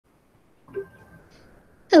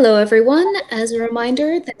Hello, everyone. As a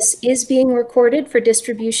reminder, this is being recorded for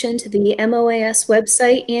distribution to the MOAS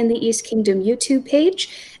website and the East Kingdom YouTube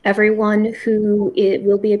page. Everyone who it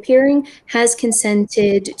will be appearing has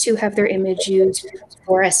consented to have their image used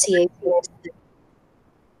for SCA.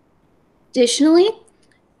 Additionally,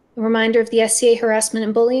 a reminder of the SCA harassment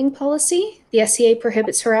and bullying policy. The SCA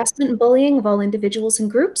prohibits harassment and bullying of all individuals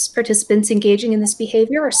and groups. Participants engaging in this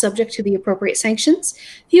behavior are subject to the appropriate sanctions.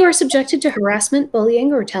 If you are subjected to harassment,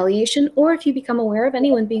 bullying, or retaliation, or if you become aware of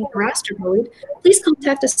anyone being harassed or bullied, please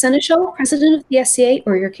contact a seneschal, president of the SCA,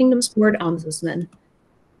 or your kingdom's board ombudsman.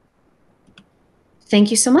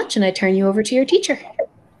 Thank you so much, and I turn you over to your teacher.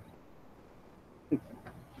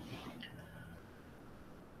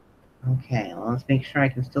 Okay, well, let's make sure I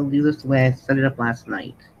can still do this the way I set it up last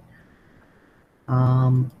night.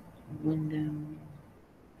 Window.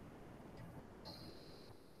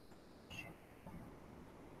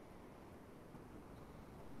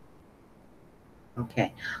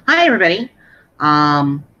 Okay. Hi, everybody.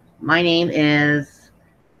 My name is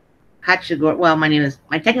Katya. Well, my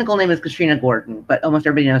technical name is Katrina Gordon, but almost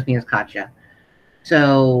everybody knows me as Katya.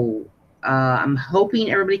 So I'm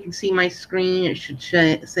hoping everybody can see my screen. It should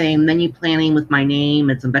say menu planning with my name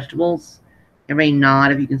and some vegetables. Everybody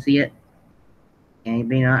nod if you can see it.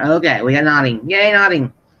 Anybody nod? Okay, we got nodding. Yay,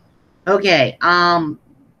 nodding. Okay.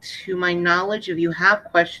 To my knowledge, if you have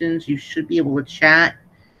questions, you should be able to chat,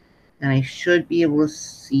 and I should be able to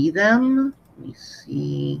see them. Let me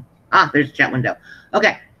see. There's a chat window.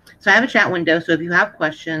 Okay, so I have a chat window. So if you have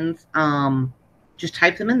questions, just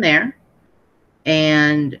type them in there,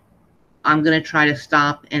 and I'm going to try to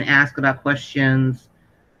stop and ask about questions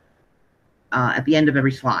at the end of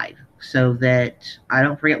every slide so that I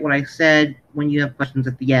don't forget what I said when you have questions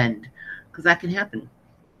at the end, because that can happen.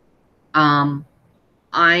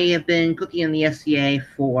 I have been cooking in the SCA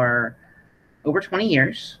for over 20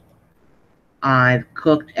 years. I've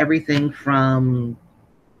cooked everything from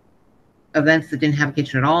events that didn't have a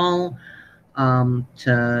kitchen at all,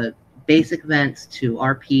 to basic events, to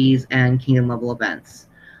RPs and kingdom level events.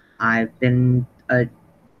 I've been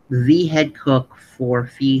the head cook for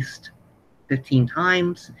Feast 15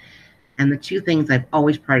 times. And the two things I've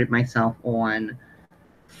always prided myself on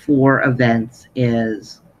for events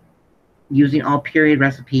is using all period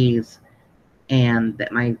recipes and that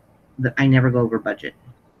I never go over budget.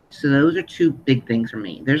 So those are two big things for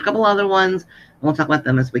me. There's a couple other ones, and we'll talk about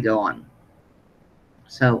them as we go on.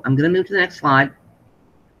 So I'm going to move to the next slide.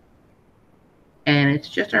 And it's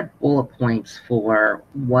just our bullet points for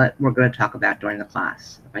what we're going to talk about during the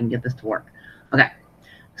class. If I can get this to work. Okay,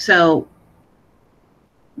 so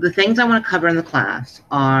the things I want to cover in the class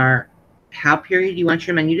are how period you want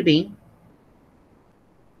your menu to be,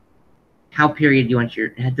 how period you want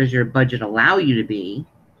does your budget allow you to be,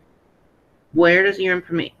 where does your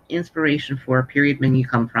inspiration for a period menu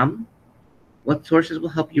come from, what sources will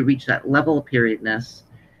help you reach that level of periodness,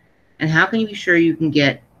 and how can you be sure you can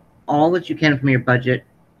get all that you can from your budget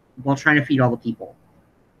while trying to feed all the people.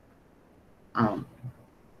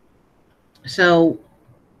 So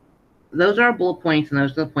those are our bullet points, and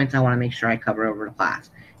those are the points I want to make sure I cover over the class.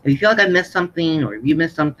 If you feel like I missed something, or if you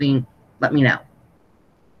missed something, let me know.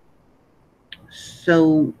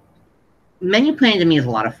 So menu planning to me is a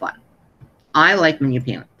lot of fun. I like menu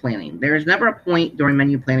planning. There's never a point during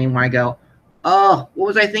menu planning where I go, oh, what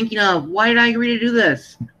was I thinking of? Why did I agree to do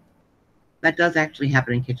this? That does actually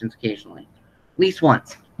happen in kitchens occasionally, at least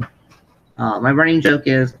once. My running joke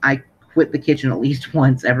is I quit the kitchen at least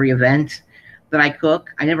once every event that I cook.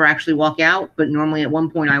 I never actually walk out, but normally at one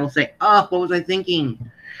point I will say, oh, what was I thinking?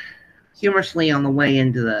 Humorously, on the way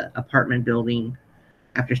into the apartment building,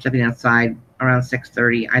 after stepping outside around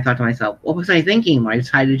 6:30, I thought to myself, what was I thinking when I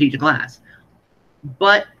decided to teach a class?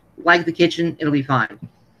 But like the kitchen, it'll be fine.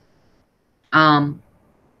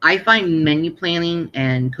 I find menu planning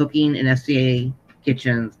and cooking in SCA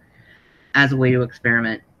kitchens as a way to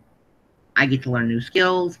experiment. I get to learn new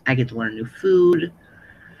skills. I get to learn new food.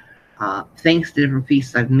 Thanks to different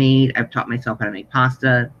feasts I've made, I've taught myself how to make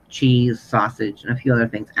pasta, cheese, sausage, and a few other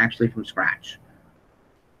things actually from scratch.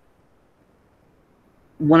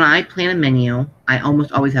 When I plan a menu, I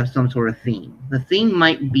almost always have some sort of theme. The theme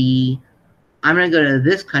might be, I'm going to go to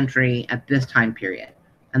this country at this time period,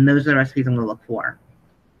 and those are the recipes I'm going to look for.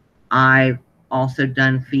 I've also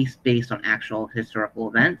done feasts based on actual historical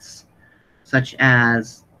events, such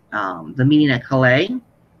as the meeting at Calais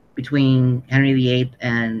between Henry VIII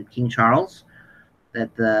and King Charles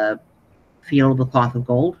at the Field of the Cloth of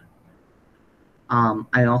Gold.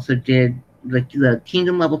 I also did the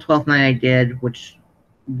Kingdom level 12th night I did, which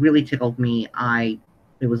really tickled me.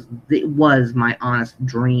 It was my honest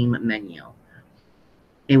dream menu.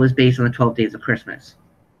 it was based on the 12 Days of Christmas.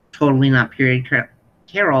 Totally not period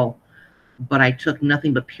carol, but I took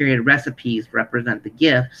nothing but period recipes to represent the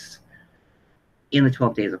gifts in the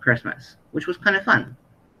 12 Days of Christmas, which was kind of fun.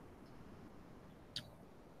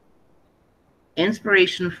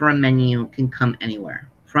 Inspiration for a menu can come anywhere,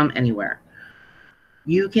 from anywhere.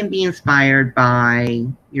 You can be inspired by,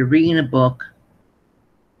 you're reading a book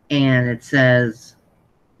and it says,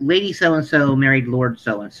 Lady so-and-so married Lord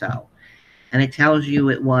so-and-so. And it tells you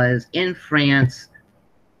it was in France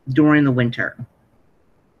during the winter.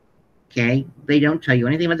 Okay? They don't tell you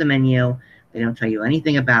anything about the menu. They don't tell you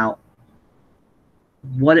anything about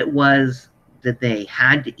what it was that they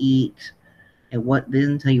had to eat, and what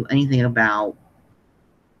doesn't tell you anything about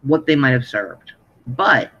what they might have served.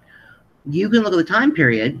 But you can look at the time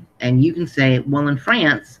period and you can say, well, in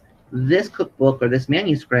France, this cookbook or this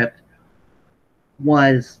manuscript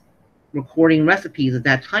was recording recipes at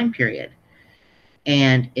that time period,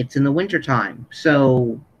 and it's in the winter time,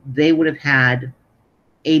 so they would have had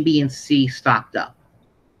A, B, and C stocked up,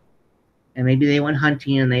 and maybe they went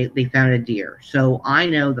hunting and they found a deer. So I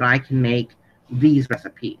know that I can make these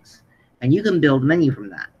recipes, and you can build a menu from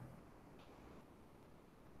that.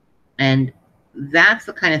 And that's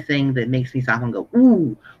the kind of thing that makes me stop and go,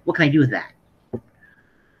 ooh, what can I do with that?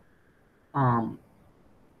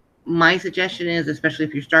 My suggestion is, especially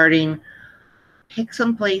if you're starting, pick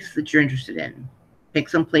some place that you're interested in. Pick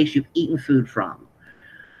some place you've eaten food from.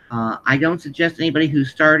 I don't suggest anybody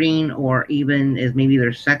who's starting, or even is maybe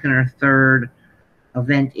their second or third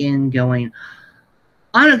event in, going,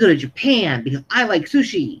 I'm going to go to Japan because I like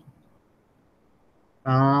sushi.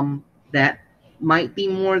 That might be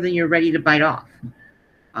more than you're ready to bite off.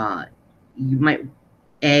 You might,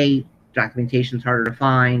 documentation's harder to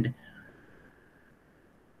find.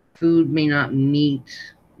 Food may not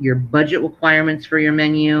meet your budget requirements for your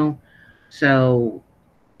menu. So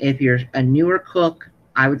if you're a newer cook,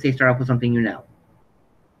 I would say start off with something you know.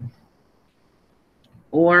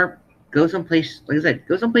 Or go someplace, like I said,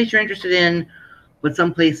 go someplace you're interested in, but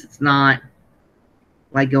someplace that's not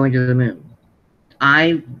like going to the moon.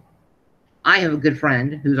 I have a good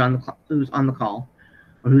friend who's on the call,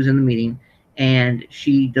 or who's in the meeting, and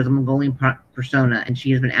she does a Mongolian persona, and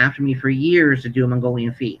she has been after me for years to do a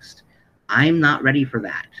Mongolian feast. I'm not ready for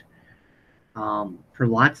that, for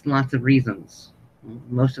lots and lots of reasons.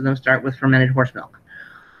 Most of them start with fermented horse milk.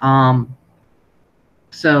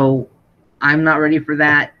 So I'm not ready for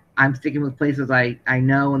that. I'm sticking with places I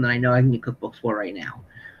know, and that I know I can get cookbooks for right now.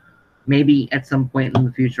 Maybe at some point in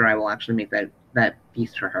the future, I will actually make that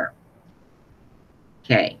feast for her.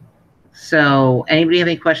 Okay. So anybody have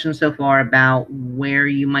any questions so far about where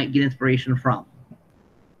you might get inspiration from?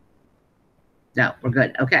 No, we're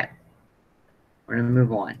good. Okay. We're going to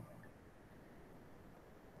move on.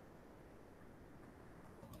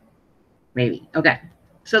 Maybe. Okay.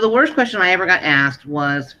 So the worst question I ever got asked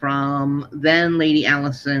was from then Lady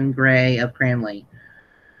Allison Gray of Cranley.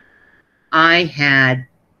 I had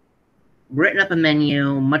written up a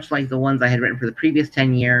menu, much like the ones I had written for the previous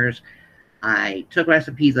 10 years. I took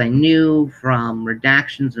recipes I knew from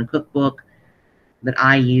redactions and cookbook that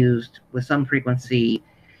I used with some frequency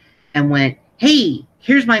and went, hey,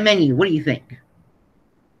 here's my menu. What do you think?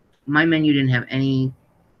 My menu didn't have any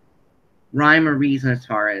rhyme or reason as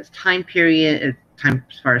far as time period, as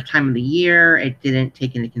far as time of the year. It didn't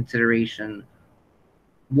take into consideration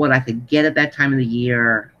what I could get at that time of the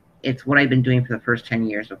year. It's what I've been doing for the first 10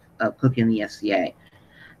 years of cooking the SCA.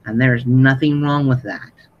 And there's nothing wrong with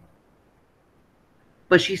that.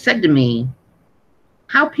 But she said to me,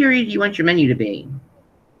 how period do you want your menu to be?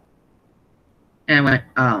 And I went,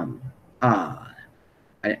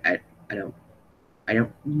 I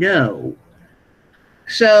don't know.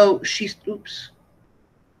 So she's, oops,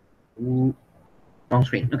 wrong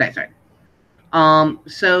screen. Okay, sorry.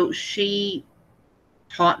 So she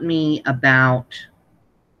taught me about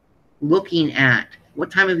looking at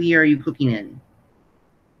what time of year are you cooking in?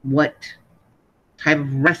 What type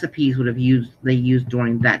of recipes would have they used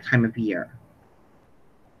during that time of year?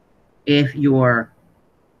 If you're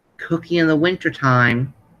cooking in the winter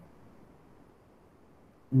time,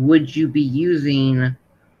 would you be using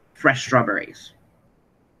fresh strawberries?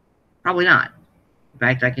 Probably not. In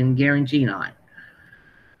fact, I can guarantee not.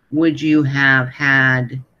 Would you have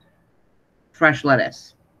had fresh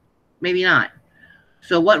lettuce? Maybe not.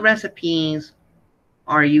 So what recipes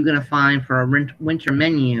are you going to find for a winter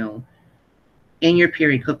menu in your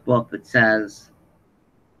period cookbook that says,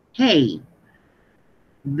 hey,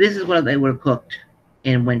 this is what they would have cooked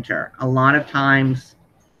in winter? A lot of times,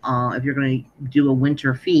 if you're going to do a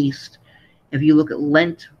winter feast, if you look at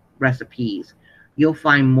Lent recipes, you'll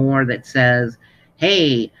find more that says,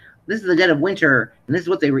 hey, this is the dead of winter, and this is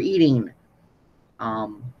what they were eating,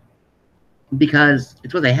 because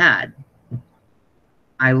it's what they had.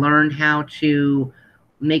 I learned how to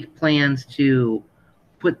make plans to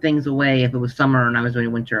put things away if it was summer and I was doing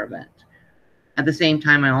a winter event. At the same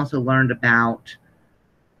time, I also learned about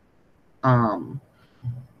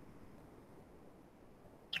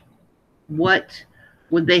what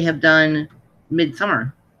would they have done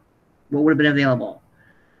midsummer? What would have been available?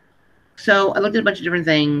 So I looked at a bunch of different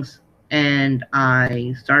things, and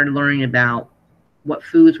I started learning about what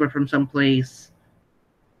foods were from some place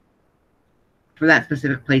for that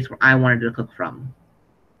specific place where I wanted to cook from.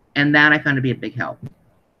 And that I found to be a big help.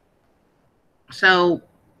 So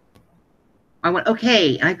I went,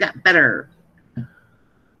 okay, and I got better.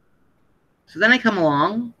 So then I come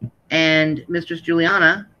along, and Mistress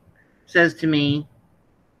Juliana says to me,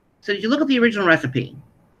 so did you look at the original recipe?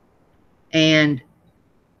 And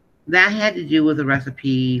that had to do with a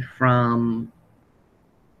recipe from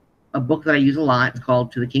a book that I use a lot. It's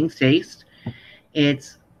called To the King's Taste.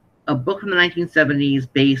 It's a book from the 1970s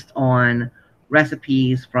based on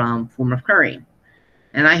recipes from Form of Curry.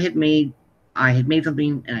 And I had made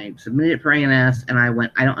something, and I submitted it for ANS, and I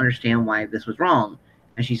went, I don't understand why this was wrong.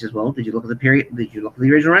 And she says, well, did you look at the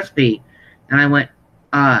original recipe? And I went,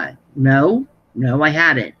 no, I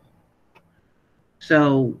hadn't.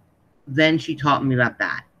 So then she taught me about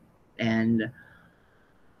that. And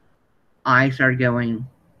I started going,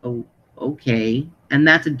 oh, okay. And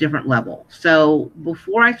that's a different level. So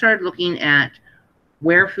before I started looking at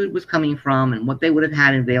where food was coming from and what they would have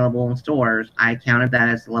had available in stores, I counted that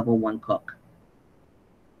as level 1 cook.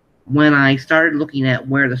 When I started looking at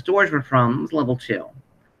where the stores were from, it was level 2.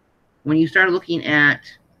 When you start looking at,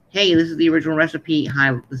 hey, this is the original recipe.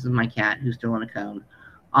 Hi, this is my cat who's still in a cone.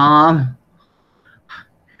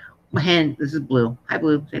 And this is Blue. Hi,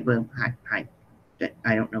 Blue. Say Blue. Hi.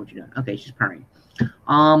 I don't know what you're doing. Okay, she's purring.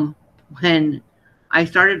 When I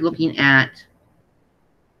started looking at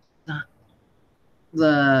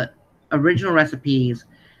the original recipes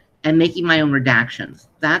and making my own redactions,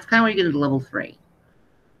 that's kind of where you get into level 3.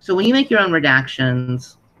 So when you make your own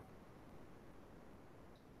redactions,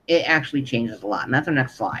 it actually changes a lot, and that's our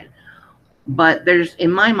next slide. But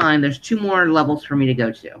in my mind, there's 2 more levels for me to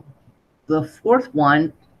go to. The 4th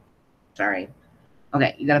one, sorry.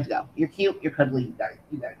 Okay, you gotta go. You're cute, you're cuddly, you gotta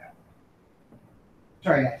go.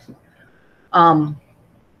 Sorry, guys.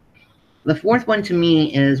 The 4th one to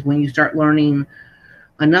me is when you start learning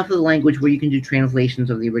enough of the language where you can do translations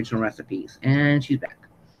of the original recipes. And she's back.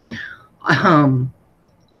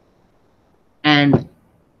 And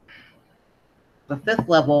the 5th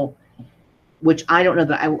level, which I don't know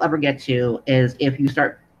that I will ever get to, is if you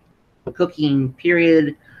start cooking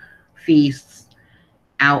period feasts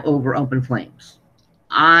out over open flames.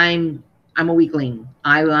 I'm a weakling.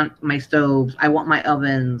 I want my stoves. I want my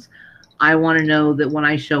ovens. I want to know that when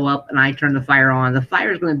I show up and I turn the fire on, the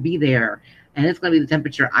fire is going to be there, and it's going to be the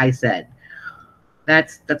temperature I said.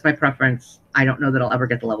 That's my preference. I don't know that I'll ever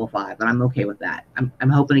get to level 5, but I'm okay with that. I'm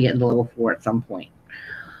hoping to get into level 4 at some point.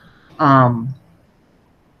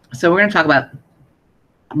 So we're going to talk about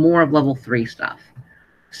more of level 3 stuff.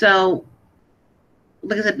 So,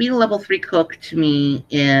 like I said, being a level 3 cook to me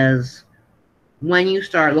is when you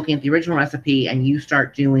start looking at the original recipe and you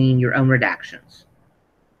start doing your own redactions.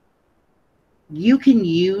 You can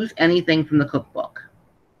use anything from the cookbook,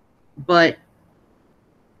 but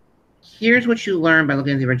here's what you learn by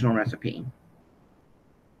looking at the original recipe.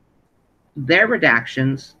 Their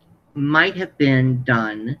redactions might have been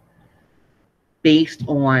done based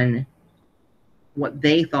on what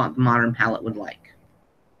they thought the modern palate would like.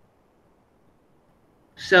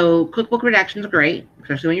 So cookbook redactions are great,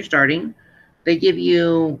 especially when you're starting. They give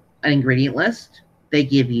you an ingredient list. They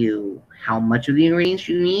give you how much of the ingredients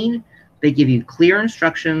you need. They give you clear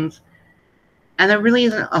instructions. And there really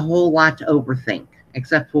isn't a whole lot to overthink,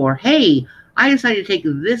 except for, hey, I decided to take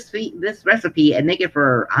this recipe and make it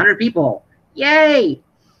for 100 people. Yay!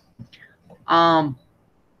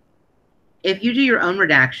 If you do your own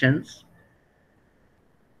redactions,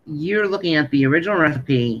 you're looking at the original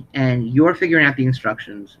recipe and you're figuring out the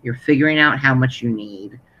instructions. You're figuring out how much you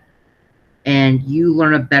need. And you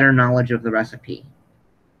learn a better knowledge of the recipe.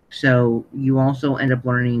 So you also end up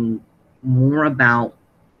learning more about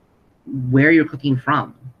where you're cooking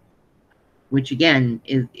from, which again,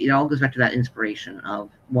 it all goes back to that inspiration of,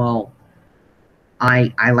 well,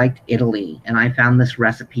 I liked Italy, and I found this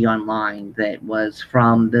recipe online that was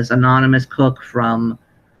from this anonymous cook from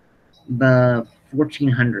the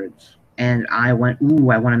 1400s, and I went,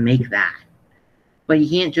 ooh, I want to make that. But you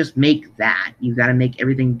can't just make that. You got to make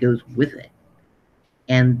everything that goes with it.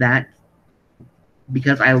 And that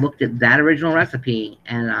because I looked at that original recipe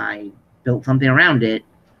and I built something around it,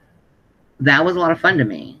 that was a lot of fun to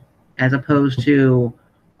me, as opposed to,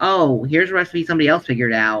 oh, here's a recipe somebody else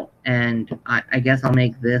figured out, and I guess I'll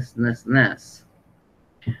make this and this and this.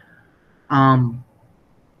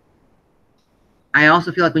 I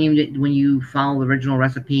also feel like when you follow the original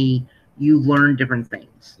recipe, you learn different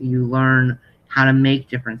things. You learn how to make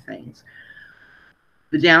different things.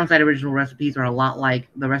 The downside of original recipes are a lot like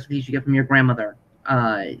the recipes you get from your grandmother.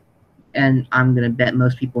 And I'm going to bet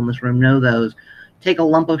most people in this room know those. Take a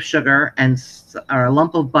lump of sugar or a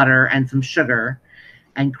lump of butter and some sugar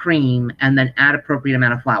and cream, and then add appropriate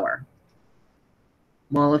amount of flour.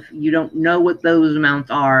 Well, if you don't know what those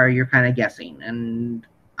amounts are, you're kind of guessing. And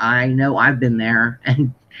I know I've been there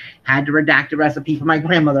and had to redact a recipe for my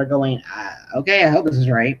grandmother going, okay, I hope this is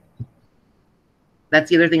right. That's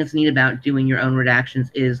the other thing that's neat about doing your own redactions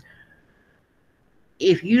is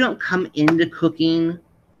if you don't come into cooking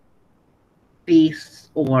feasts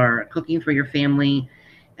or cooking for your family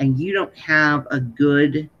and you don't have a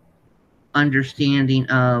good understanding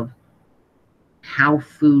of how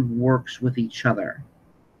food works with each other.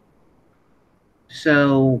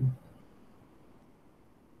 So, I'm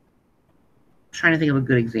trying to think of a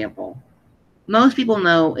good example. Most people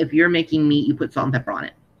know if you're making meat, you put salt and pepper on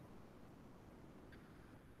it.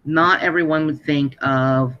 Not everyone would think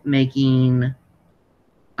of making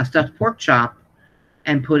a stuffed pork chop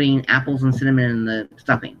and putting apples and cinnamon in the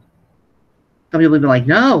stuffing. Some people would be like,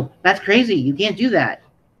 no, that's crazy. You can't do that.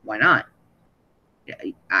 Why not?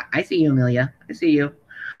 I see you, Amelia. I see you.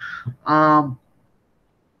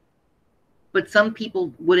 But some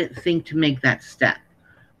people wouldn't think to make that step.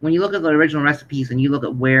 When you look at the original recipes and you look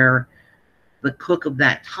at where the cook of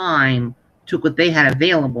that time took what they had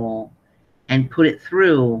available and put it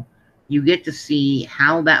through, you get to see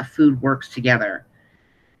how that food works together.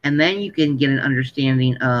 And then you can get an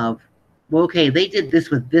understanding of, well, okay, they did this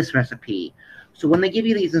with this recipe. So when they give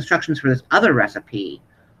you these instructions for this other recipe,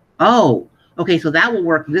 oh, okay, so that will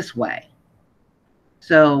work this way.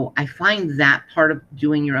 So I find that part of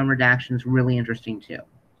doing your own redactions really interesting too.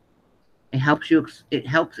 It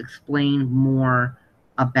helps explain more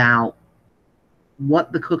about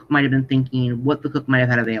what the cook might have been thinking, what the cook might have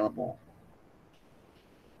had available.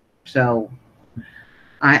 So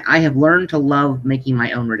I have learned to love making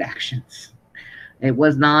my own redactions. It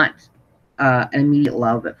was not an immediate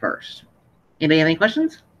love at first. Anybody have any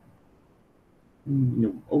questions?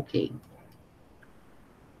 No. Okay.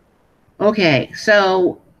 Okay,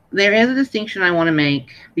 so there is a distinction I want to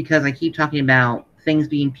make because I keep talking about things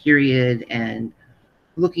being period and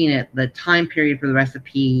looking at the time period for the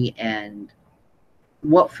recipe and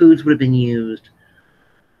what foods would have been used.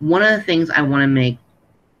 One of the things I want to make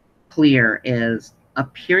clear is a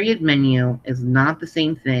period menu is not the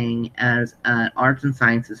same thing as an arts and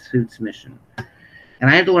sciences food submission. And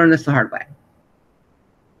I had to learn this the hard way.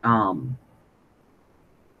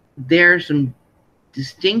 There are some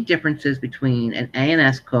distinct differences between an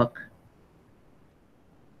A&S cook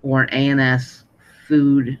or an A&S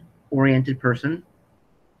food-oriented person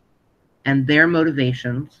and their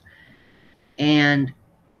motivations. And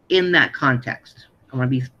in that context, I want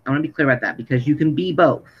to be clear about that because you can be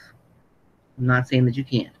both. I'm not saying that you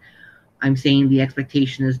can't. I'm saying the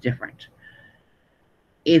expectation is different.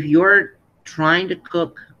 If you're trying to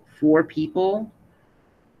cook for people,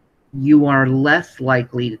 you are less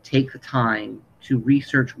likely to take the time to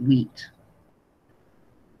research wheat,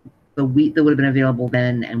 the wheat that would have been available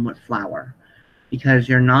then and what flour, because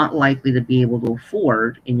you're not likely to be able to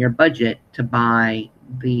afford in your budget to buy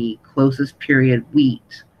the closest period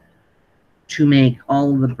wheat to make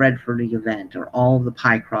all of the bread for the event or all of the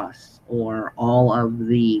pie crusts or all of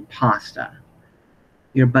the pasta.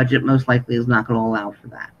 Your budget most likely is not going to allow for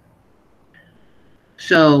that.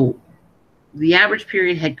 So the average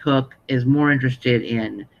period head cook is more interested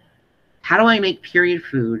in how do I make period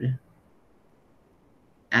food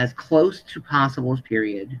as close to possible as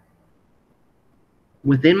period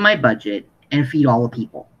within my budget and feed all the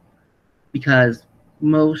people. Because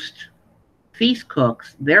most feast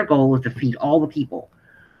cooks, their goal is to feed all the people.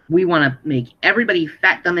 We want to make everybody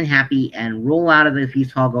fat, dumb, and happy and roll out of the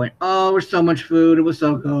feast hall going, oh, it was so much food. It was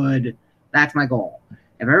so good. That's my goal.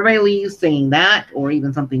 If everybody leaves saying that or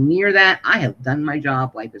even something near that, I have done my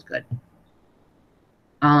job. Life is good.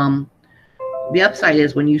 The upside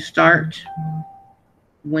is when you start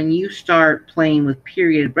playing with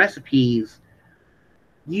period recipes,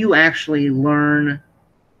 you actually learn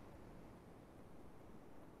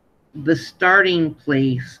the starting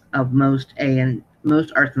place of most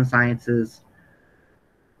arts and sciences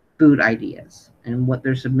food ideas and what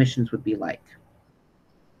their submissions would be like.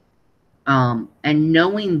 And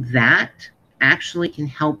knowing that actually can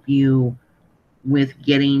help you with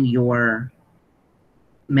getting your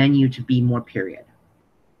menu to be more period.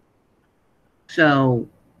 So,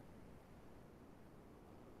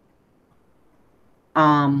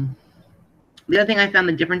 the other thing I found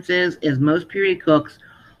the difference is most period cooks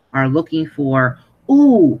are looking for,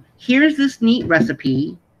 ooh, here's this neat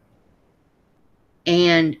recipe,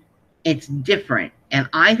 and it's different, and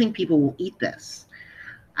I think people will eat this.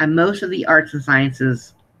 And most of the arts and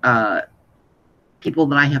sciences people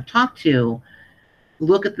that I have talked to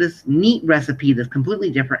look at this neat recipe that's completely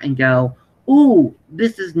different and go, ooh,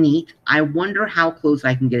 this is neat. I wonder how close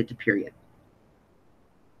I can get it to period.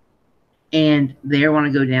 And they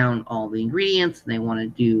want to go down all the ingredients. And they want to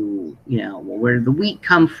do, well, where did the wheat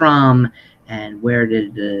come from? And where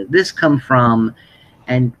did this come from?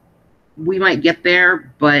 And we might get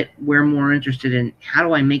there, but we're more interested in how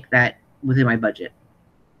do I make that within my budget?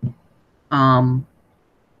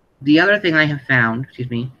 The other thing I have found, excuse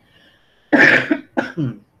me,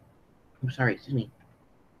 I'm sorry, excuse me.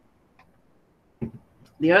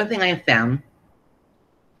 The other thing I have found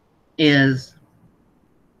is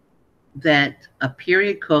that a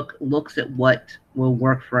period cook looks at what will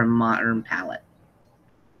work for a modern palate.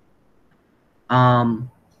 And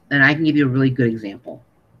I can give you a really good example.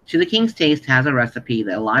 To the King's Taste has a recipe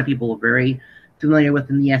that a lot of people are very familiar with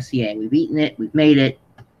in the SCA. We've eaten it, we've made it.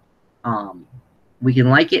 We can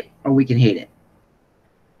like it or we can hate it.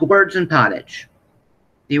 Gourds and pottage.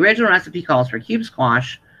 The original recipe calls for cube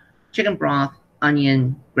squash, chicken broth,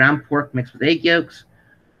 onion, ground pork mixed with egg yolks,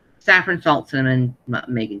 saffron, salt, cinnamon,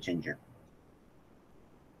 nutmeg, and ginger.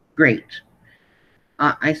 Great.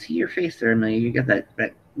 I see your face there, Amelia. You get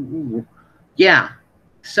that. Ooh. Yeah.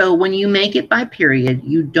 So when you make it by period,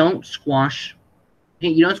 you don't squash.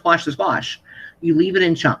 You don't squash the squash. You leave it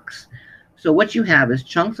in chunks. So what you have is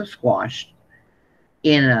chunks of squash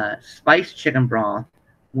in a spiced chicken broth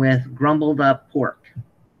with grumbled up pork.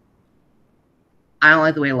 I don't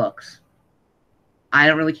like the way it looks. I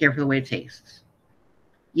don't really care for the way it tastes.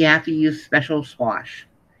 You have to use special squash.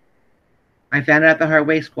 I found out the hard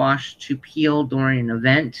way squash to peel during an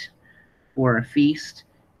event or a feast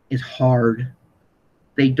is hard.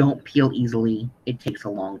 They don't peel easily. It takes a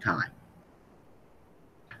long time.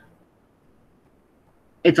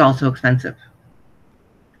 It's also expensive.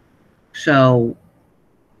 So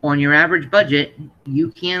on your average budget, you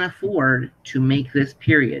can't afford to make this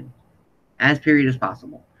period as period as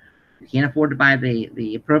possible. You can't afford to buy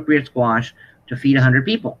the appropriate squash to feed 100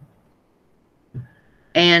 people.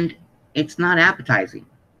 And it's not appetizing.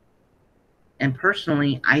 And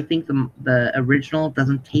personally, I think the original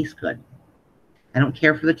doesn't taste good. I don't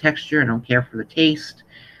care for the texture. I don't care for the taste.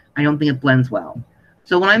 I don't think it blends well.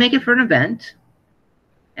 So when I make it for an event,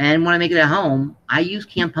 and when I make it at home, I use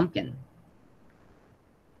canned pumpkin.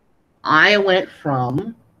 I went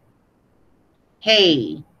from,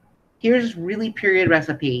 hey, here's this really period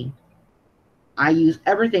recipe. I use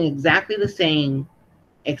everything exactly the same,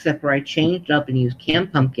 except for I changed up and used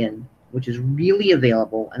canned pumpkin, which is really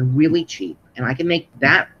available and really cheap. And I can make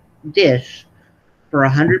that dish for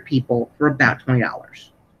 100 people for about $20.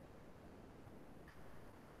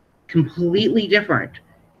 Completely different.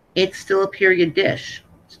 It's still a period dish.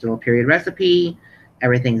 It's still a period recipe.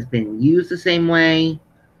 Everything's been used the same way.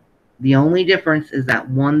 The only difference is that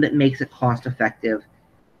one that makes it cost effective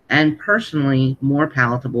and personally more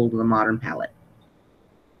palatable to the modern palate.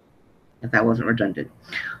 If that wasn't redundant.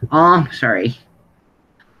 Sorry.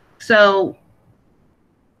 So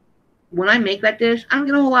when I make that dish, I don't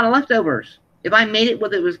get a whole lot of leftovers. If I made it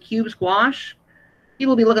with it was cube squash,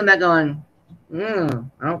 people will be looking at that going, I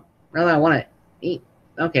don't really want to eat.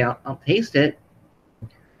 Okay, I'll taste it.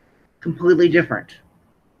 Completely different.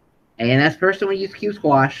 A&S person will use cube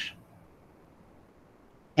squash.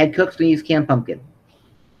 Head cooks will use canned pumpkin.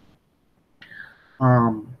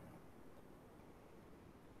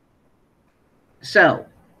 So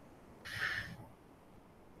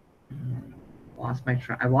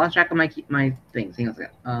I lost track of my things. Hang on a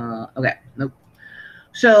second. Okay, nope.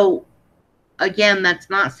 So again, that's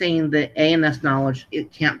not saying that A&S knowledge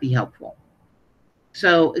it can't be helpful.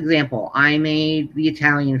 So example, I made the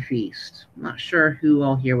Italian feast. I'm not sure who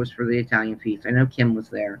all here was for the Italian feast. I know Kim was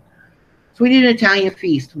there. So we did an Italian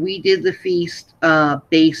feast. We did the feast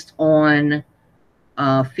based on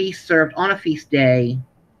feast served on a feast day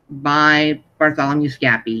by Bartholomew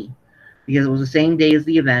Scappi, because it was the same day as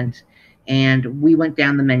the event, and we went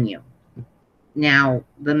down the menu. Now,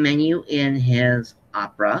 the menu in his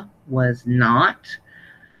opera was not,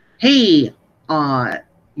 hey,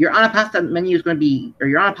 your antipasta menu is going to be, or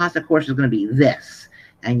your antipasta course is going to be this,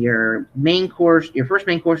 and your main course, your first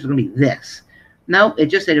main course is going to be this. No, it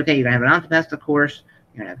just said, okay, you're going to have an antipasta course,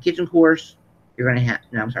 you're going to have a kitchen course, you're going to have,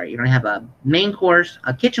 no, I'm sorry, you're going to have a main course,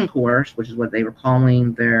 a kitchen course, which is what they were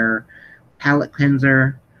calling their palate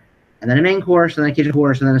cleanser, and then a main course, and then a kitchen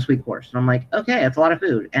course, and then a sweet course. And I'm like, okay, that's a lot of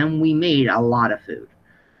food. And we made a lot of food.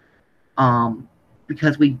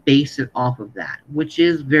 Because we base it off of that, which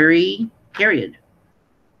is very period.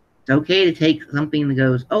 It's okay to take something that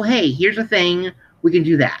goes, oh, hey, here's a thing, we can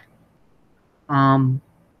do that. But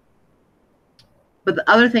the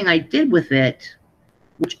other thing I did with it,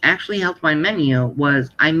 which actually helped my menu, was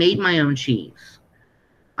I made my own cheese.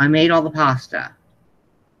 I made all the pasta.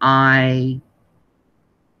 I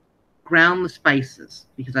ground the spices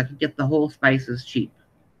because I could get the whole spices cheap.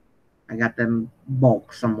 I got them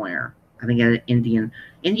bulk somewhere. I think at Indian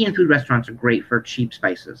food restaurants are great for cheap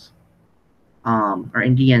spices. Or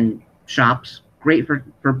Indian shops, great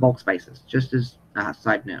for bulk spices, just as a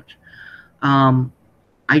side note.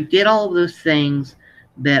 I did all of those things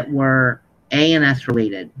that were A&S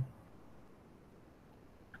related.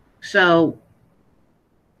 So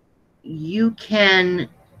you can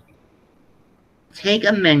take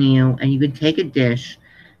a menu and you can take a dish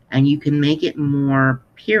and you can make it more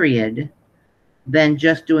period than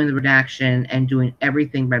just doing the redaction and doing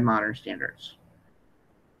everything by modern standards.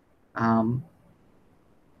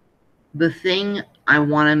 The thing I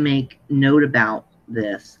want to make note about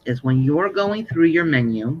this is when you're going through your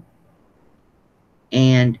menu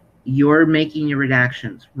and you're making your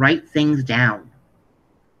redactions, write things down.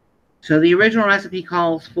 So the original recipe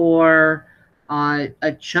calls for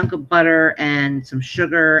a chunk of butter and some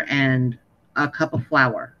sugar and a cup of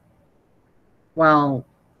flour. Well,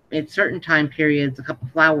 at certain time periods, a cup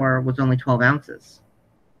of flour was only 12 ounces,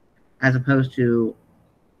 as opposed to,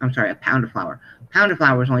 I'm sorry, a pound of flour. A pound of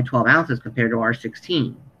flour is only 12 ounces compared to our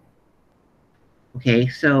 16. Okay,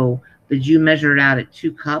 so did you measure it out at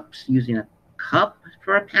 2 cups using a cup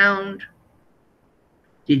for a pound?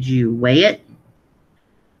 Did you weigh it?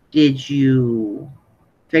 Did you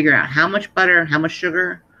figure out how much butter, how much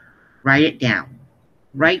sugar? Write it down.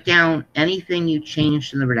 Write down anything you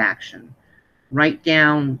changed in the redaction. Write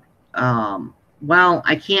down, well,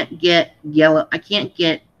 I can't get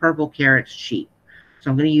purple carrots cheap, so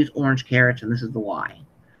I'm going to use orange carrots, and this is the why.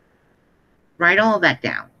 Write all of that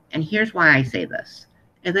down. And here's why I say this.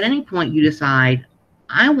 If at any point you decide,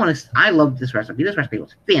 I love this recipe. This recipe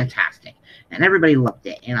was fantastic, and everybody loved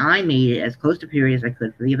it, and I made it as close to period as I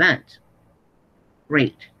could for the event.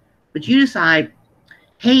 Great. But you decide,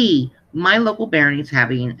 hey, my local barony is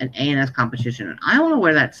having an A&S competition, and I want to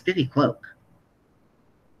wear that spiffy cloak.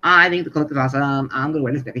 I think the cloak is awesome. I'm going to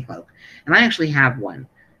wear this spiffy cloak. And I actually have one,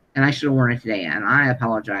 and I should have worn it today, and I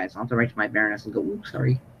apologize. I'll have to write to my baroness and go, oops,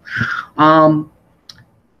 sorry. And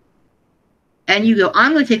you go,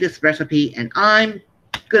 I'm going to take this recipe, and I'm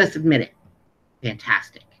going to submit it.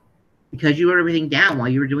 Fantastic. Because you wrote everything down while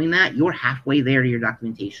you were doing that, you're halfway there to your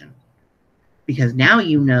documentation. Because now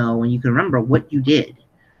you know and you can remember what you did.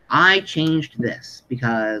 I changed this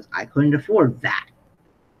because I couldn't afford that.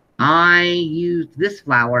 I used this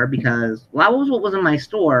flour because that was what was in my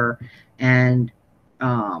store, and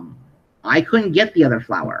I couldn't get the other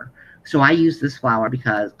flour. So I used this flour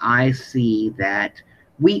because I see that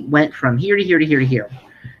wheat went from here to here to here to here.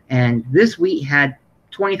 And this wheat had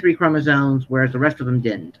 23 chromosomes, whereas the rest of them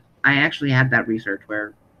didn't. I actually had that research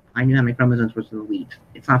where I knew how many chromosomes was in the wheat.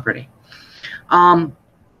 It's not pretty.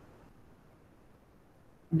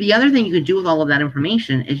 The other thing you can do with all of that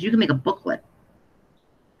information is you can make a booklet.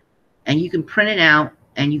 And you can print it out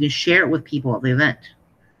and you can share it with people at the event.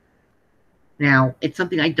 Now, it's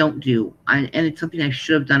something I don't do. And it's something I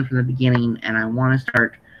should have done from the beginning, and I want to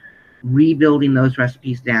start rebuilding those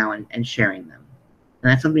recipes down and sharing them. And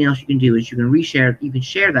that's something else you can do is you can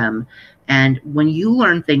share them. And when you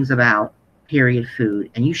learn things about period food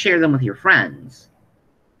and you share them with your friends,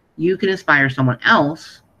 you can inspire someone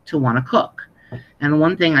else to want to cook. And the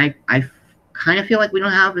one thing I kind of feel like we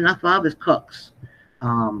don't have enough of is cooks.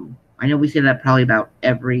 I know we say that probably about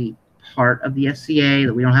every part of the SCA,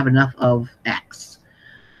 that we don't have enough of X.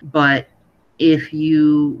 But if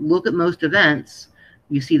you look at most events,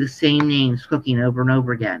 you see the same names cooking over and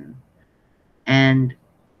over again. And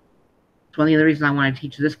it's one of the other reasons I want to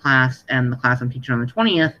teach this class and the class I'm teaching on the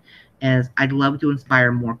 20th is I'd love to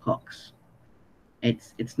inspire more cooks.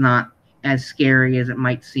 It's not as scary as it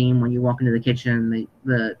might seem when you walk into the kitchen.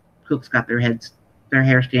 The cooks got their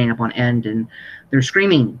hair standing up on end, and they're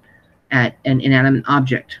screaming at an inanimate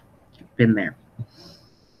object. Been there.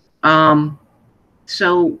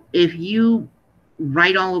 So if you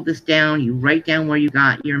write all of this down, you write down where you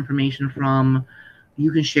got your information from,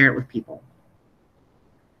 you can share it with people.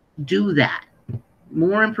 Do that.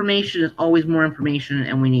 More information is always more information,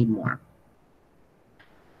 and we need more.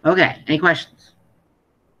 Okay, any questions?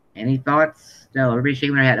 Any thoughts? No, everybody's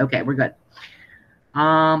shaking their head. Okay, we're good.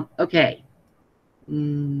 Okay.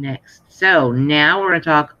 Next. So now we're going to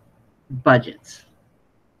talk budgets.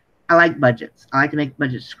 I like budgets. I like to make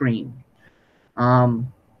budgets scream. Like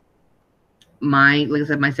I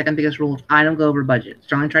said, my second biggest rule is I don't go over budget.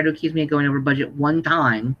 Strongly tried to accuse me of going over budget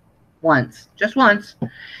just once,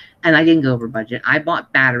 and I didn't go over budget. I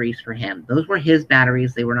bought batteries for him. Those were his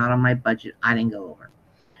batteries. They were not on my budget. I didn't go over.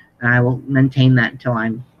 And I will maintain that until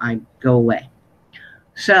I go away.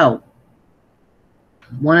 So,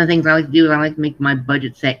 one of the things I like to do is I like to make my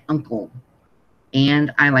budget say uncle.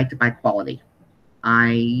 And I like to buy quality.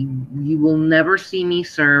 You will never see me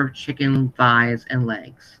serve chicken thighs and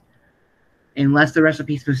legs unless the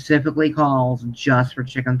recipe specifically calls just for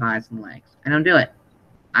chicken thighs and legs. I don't do it.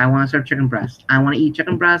 I want to serve chicken breast. I want to eat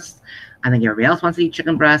chicken breast. I think everybody else wants to eat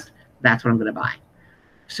chicken breast. That's what I'm going to buy.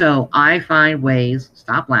 So I find ways.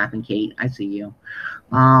 Stop laughing, Kate. I see you.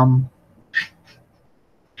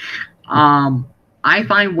 I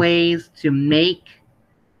find ways to make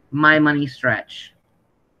my money stretch.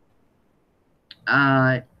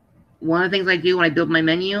 One of the things I do when I build my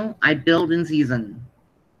menu, I build in season.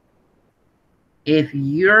 If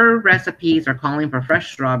your recipes are calling for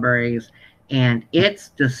fresh strawberries and it's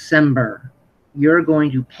December, you're going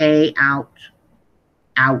to pay out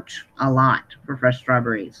a lot for fresh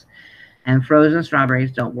strawberries. And frozen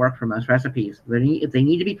strawberries don't work for most recipes. If they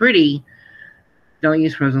need to be pretty, don't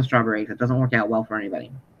use frozen strawberries. It doesn't work out well for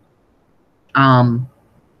anybody.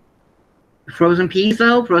 Frozen peas,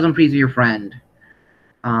 though, frozen peas are your friend.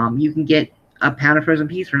 You can get a pound of frozen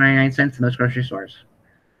peas for 99 cents in most grocery stores.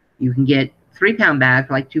 You can get 3-pound bag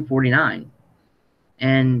for like $2.49.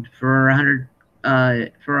 And for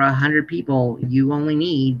 100 people, you only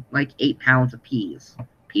need like 8 pounds of peas.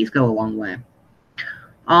 Peas go a long way.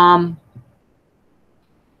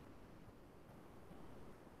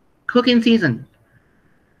 Cook in season.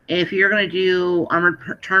 If you're going to do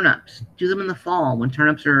armored turnips, do them in the fall when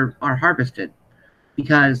turnips are harvested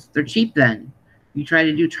because they're cheap then. You try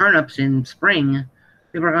to do turnips in spring,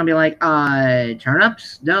 people are going to be like,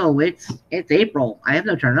 turnips? No, it's April. I have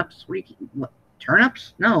no turnips. What,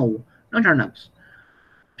 turnips? No turnips.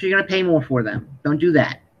 So you're going to pay more for them. Don't do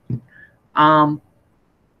that.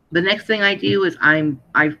 The next thing I do is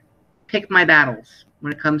I pick my battles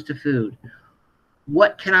when it comes to food.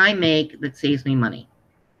 What can I make that saves me money?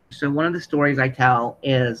 So one of the stories I tell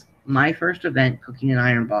is my first event cooking in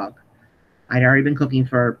Iron Bog. I'd already been cooking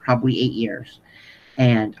for probably 8 years.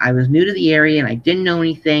 And I was new to the area and I didn't know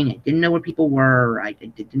anything. I didn't know where people were. I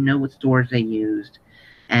didn't know what stores they used.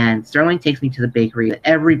 And Sterling takes me to the bakery that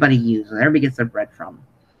everybody uses, everybody gets their bread from.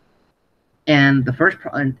 And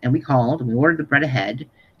we called and we ordered the bread ahead.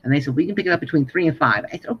 And they said, we can pick it up between 3 and 5.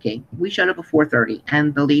 I said, okay. We showed up at 4:30.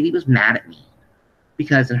 And the lady was mad at me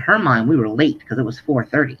because in her mind, we were late because it was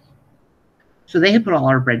 4:30. So they had put all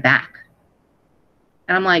our bread back.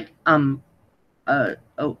 And I'm like,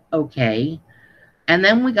 okay. And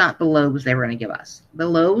then we got the loaves they were going to give us. The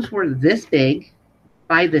loaves were this big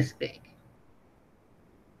by this big.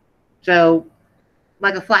 So,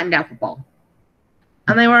 like a flattened out football.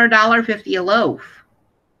 And they were $1.50 a loaf.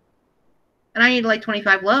 And I needed like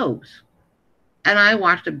 25 loaves. And I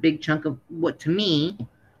watched a big chunk of what to me,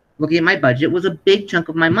 looking at my budget, was a big chunk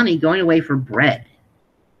of my money going away for bread.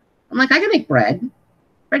 I'm like, I can make bread.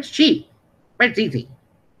 Bread's cheap. Bread's easy.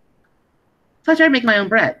 So I started making my own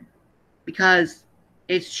bread because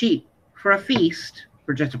it's cheap. For a feast,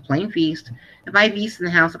 for just a plain feast, if I have yeast in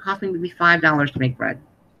the house, it costs me maybe $5 to make bread.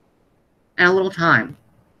 And a little time.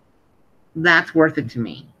 That's worth it to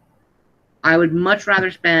me. I would much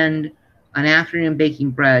rather spend an afternoon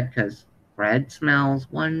baking bread because bread smells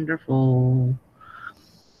wonderful.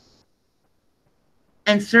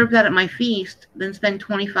 And serve that at my feast than spend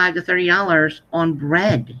 $25 to $30 on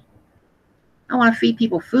bread. I want to feed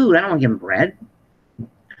people food. I don't want to give them bread.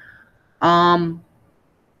 I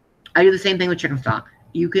do the same thing with chicken stock.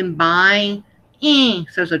 You can buy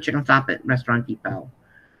so-so chicken stock at Restaurant Depot.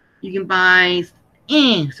 You can buy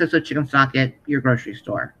so-so chicken stock at your grocery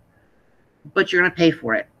store. But you're going to pay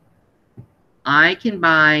for it. I can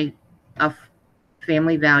buy a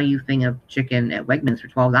family value thing of chicken at Wegmans for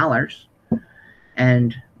 $12.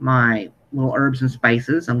 And my little herbs and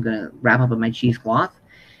spices, I'm going to wrap up in my cheesecloth.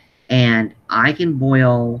 And I can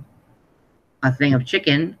boil a thing of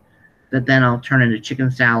chicken that then I'll turn into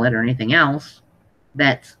chicken salad or anything else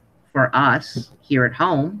that's for us here at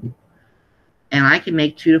home. And I can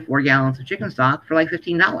make 2 to 4 gallons of chicken stock for like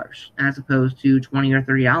 $15 as opposed to $20 or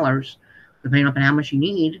 $30 depending on how much you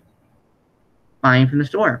need, buying from the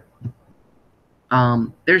store.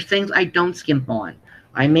 There's things I don't skimp on.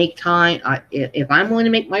 I make time. If I'm willing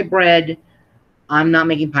to make my bread, I'm not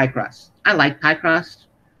making pie crust. I like pie crust,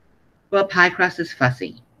 but pie crust is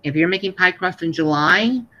fussy. If you're making pie crust in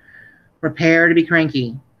July, prepare to be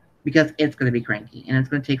cranky, because it's going to be cranky and it's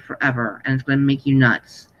going to take forever and it's going to make you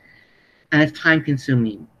nuts and it's time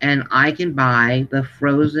consuming. And I can buy the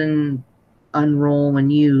frozen unroll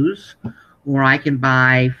and use, or I can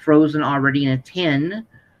buy frozen already in a tin,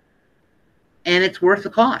 and it's worth the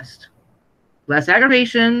cost. Less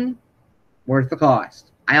aggravation, worth the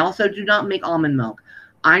cost. I also do not make almond milk.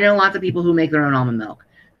 I know lots of people who make their own almond milk.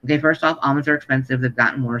 Okay, first off, almonds are expensive. They've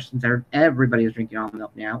gotten worse since everybody is drinking almond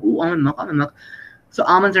milk now. Ooh, almond milk, almond milk. So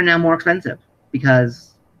almonds are now more expensive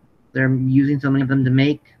because they're using so many of them to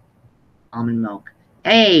make almond milk.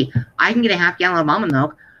 Hey, I can get a half gallon of almond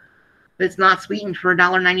milk that's not sweetened for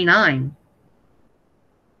 $1.99.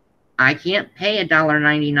 I can't pay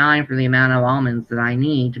 $1.99 for the amount of almonds that I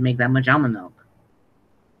need to make that much almond milk.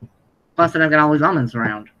 Plus, then I've got all these almonds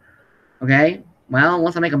around. Okay? Well,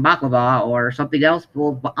 unless I make a baklava or something else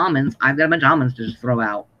full of almonds, I've got a bunch of almonds to just throw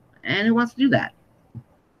out. And who wants to do that?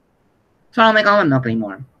 So I don't make almond milk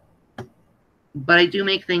anymore. But I do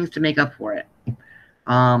make things to make up for it.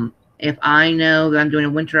 If I know that I'm doing a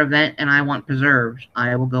winter event and I want preserves,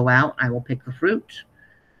 I will go out, I will pick the fruit,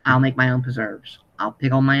 I'll make my own preserves. I'll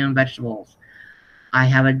pick all my own vegetables. I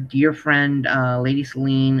have a dear friend, Lady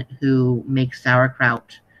Celine, who makes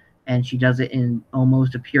sauerkraut, and she does it in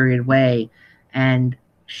almost a period way. And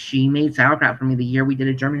she made sauerkraut for me the year we did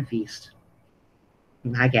a German feast.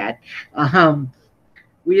 Hi, Kat.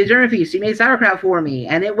 We did a German feast. She made sauerkraut for me,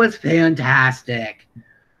 and it was fantastic.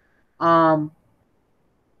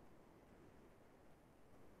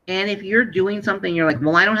 And if you're doing something, you're like,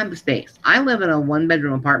 well, I don't have the space. I live in a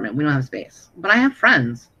one-bedroom apartment. We don't have space. But I have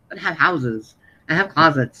friends that have houses and have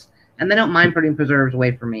closets, and they don't mind putting preserves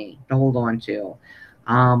away for me to hold on to.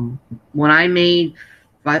 When I made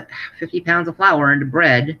 50 pounds of flour into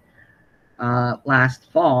bread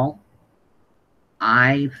last fall,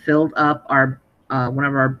 I filled up our one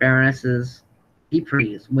of our Baroness's deep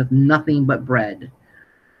freeze with nothing but bread.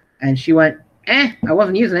 And she went, I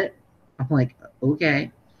wasn't using it. I'm like,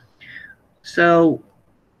 okay. So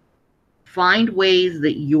find ways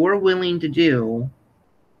that you're willing to do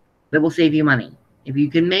that will save you money. If you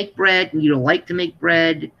can make bread and you don't like to make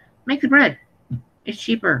bread, make the bread. It's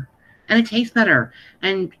cheaper and it tastes better.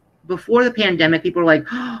 And before the pandemic, people were like,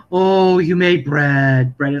 oh, you made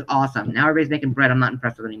bread. Bread is awesome. Now everybody's making bread. I'm not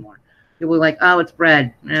impressed with it anymore. People are like, oh, it's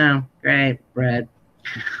bread. Oh, great, bread.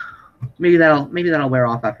 Maybe that'll wear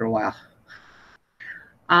off after a while.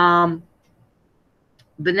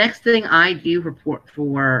 The next thing I do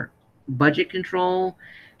for budget control,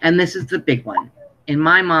 and this is the big one. In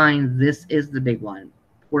my mind, this is the big one,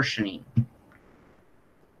 portioning.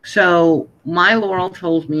 So my Laurel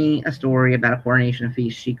told me a story about a coronation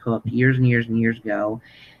feast she cooked years and years and years ago,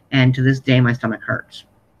 and to this day my stomach hurts.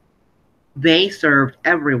 They served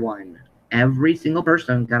everyone, every single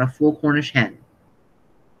person got a full Cornish hen.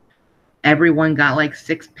 Everyone got like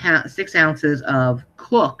 6 ounces of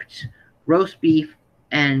cooked roast beef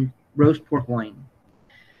and roast pork loin,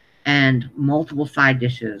 and multiple side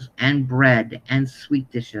dishes and bread and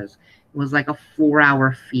sweet dishes. It was like a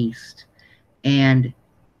 4-hour feast, and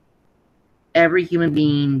every human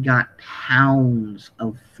being got pounds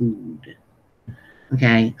of food.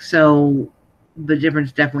 Okay, so the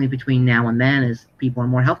difference definitely between now and then is people are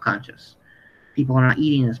more health conscious. People are not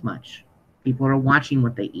eating as much. People are watching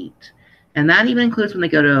what they eat. And that even includes when they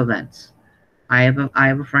go to events. I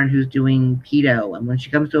have a friend who's doing keto, and when she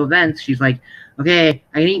comes to events, she's like, okay,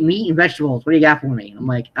 I can eat meat and vegetables. What do you got for me? And I'm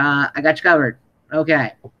like, I got you covered.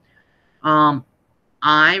 Okay.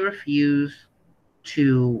 I refuse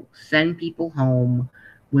to send people home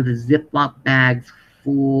with Ziploc bags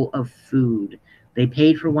full of food. They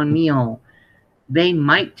paid for one meal. They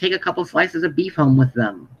might take a couple slices of beef home with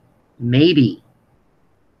them. Maybe.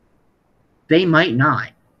 They might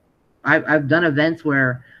not. I've done events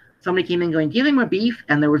where somebody came in going, do you have any more beef?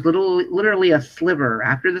 And there was literally a sliver.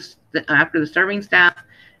 After the serving staff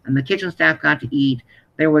and the kitchen staff got to eat,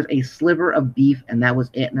 there was a sliver of beef, and that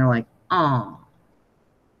was it. And they're like, oh.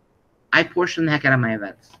 I portion the heck out of my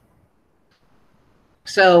events.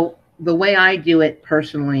 So the way I do it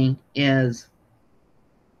personally is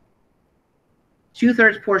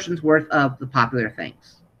 2/3 portions worth of the popular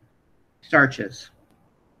things. Starches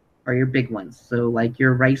are your big ones. So like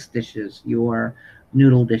your rice dishes, your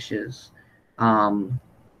noodle dishes,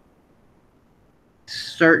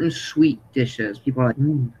 certain sweet dishes. People are like,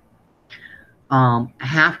 A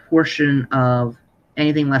half portion of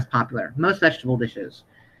anything less popular. Most vegetable dishes.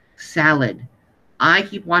 Salad. I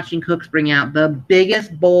keep watching cooks bring out the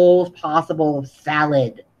biggest bowls possible of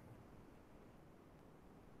salad.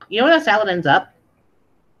 You know where that salad ends up?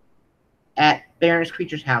 At Baroness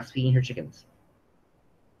Creature's house feeding her chickens.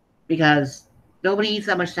 Because nobody eats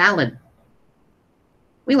that much salad.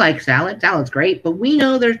 We like salad. Salad's great, but we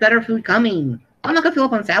know there's better food coming. I'm not going to fill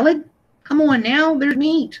up on salad. Come on now. There's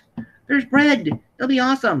meat. There's bread. It'll be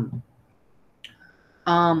awesome.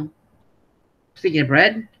 Speaking of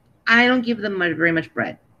bread, I don't give them very much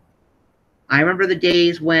bread. I remember the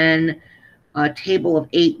days when a table of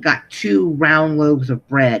 8 got 2 round loaves of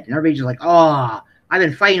bread. And everybody's just like, oh, I've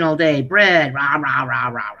been fighting all day. Bread, rah, rah, rah,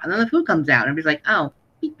 rah. And then the food comes out. And everybody's like, oh,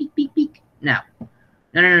 beak, beak, beak, beak. No.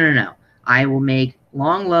 No. I will make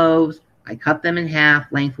long loaves. I cut them in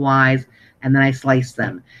half lengthwise, and then I slice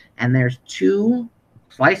them. And there's 2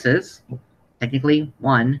 slices, technically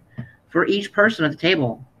 1, for each person at the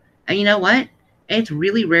table. And you know what? It's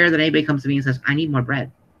really rare that anybody comes to me and says, I need more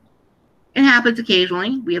bread. It happens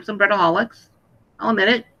occasionally. We have some breadaholics. I'll admit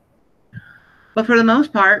it. But for the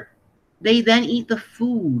most part, they then eat the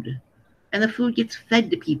food. And the food gets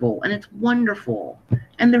fed to people. And it's wonderful.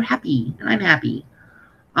 And they're happy. And I'm happy.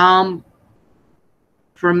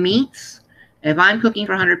 For meats, if I'm cooking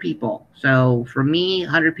for 100 people, so for me,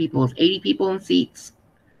 100 people is 80 people in seats.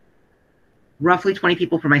 Roughly 20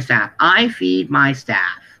 people for my staff. I feed my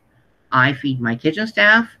staff. I feed my kitchen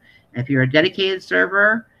staff. And if you're a dedicated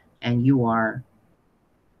server, and you are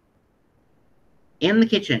in the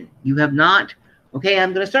kitchen, you have not, okay,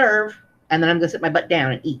 I'm going to serve, and then I'm going to sit my butt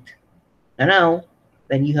down and eat. No.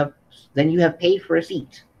 Then you have paid for a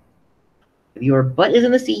seat. If your butt is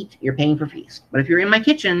in the seat, you're paying for feast. But if you're in my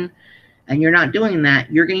kitchen and you're not doing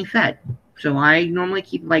that, you're getting fed. So I normally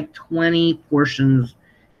keep like 20 portions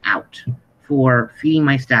out for feeding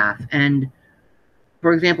my staff. And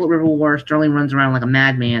for example, at River War, Sterling runs around like a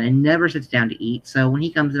madman and never sits down to eat. So when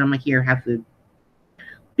he comes in, I'm like, here, have food.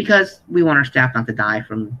 Because we want our staff not to die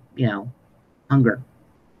from, hunger.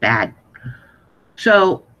 Bad.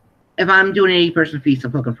 So if I'm doing an 80-person feast,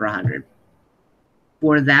 I'm cooking for 100.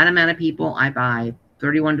 For that amount of people, I buy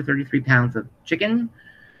 31 to 33 pounds of chicken,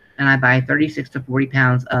 and I buy 36 to 40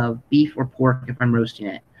 pounds of beef or pork if I'm roasting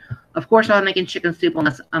it. Of course, I'm making chicken soup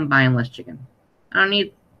unless I'm buying less chicken. I don't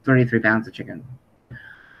need 33 pounds of chicken.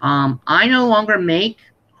 I no longer make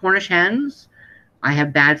Cornish hens. I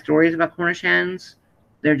have bad stories about Cornish hens.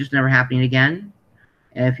 They're just never happening again.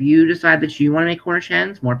 If you decide that you want to make Cornish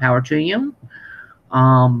hens, more power to you.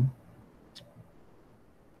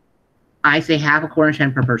 I say half a Cornish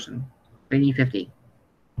hen per person. They need 50.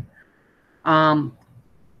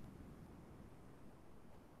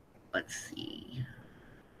 Let's see.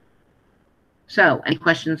 So, any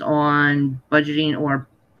questions on budgeting or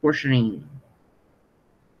portioning?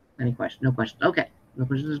 Any questions? No questions. Okay. No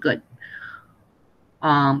questions is good.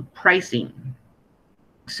 Pricing.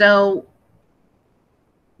 So,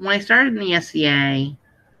 when I started in the SCA,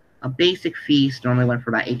 a basic feast normally went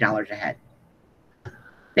for about $8 a head.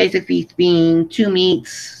 Basic feast being 2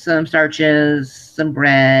 meats, some starches, some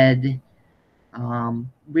bread,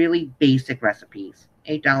 really basic recipes.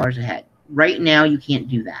 $8 a head. Right now, you can't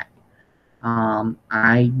do that.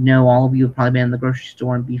 I know all of you have probably been in the grocery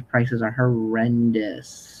store and beef prices are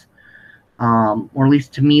horrendous. Or at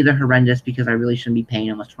least to me, they're horrendous because I really shouldn't be paying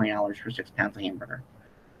almost $20 for 6 pounds of hamburger.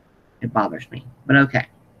 It bothers me. But okay.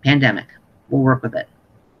 Pandemic. We'll work with it.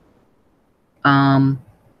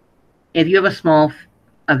 If you have a small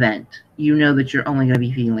event, you know that you're only going to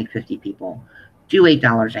be feeding like 50 people. Do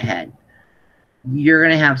 $8 a head. You're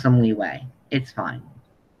going to have some leeway. It's fine.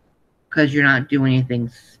 Because you're not doing anything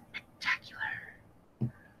spectacular.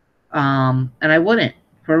 And I wouldn't.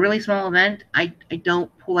 For a really small event, I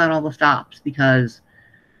don't pull out all the stops because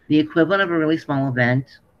the equivalent of a really small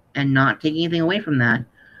event, and not taking anything away from that,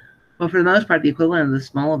 but for the most part, the equivalent of the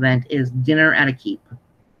small event is dinner at a keep.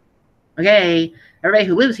 Okay, everybody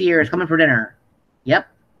who lives here is coming for dinner. Yep.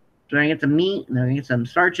 So they're going to get some meat, and they're going to get some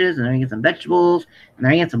starches, and they're going to get some vegetables, and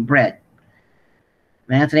they're going to get some bread.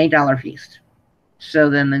 And that's an $8 feast. So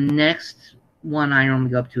then the next one I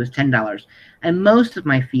normally go up to is $10. And most of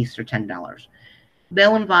my feasts are $10.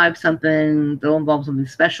 They'll involve something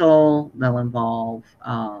special. They'll involve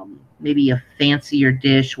maybe a fancier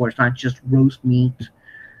dish where it's not just roast meat.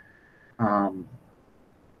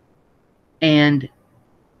 And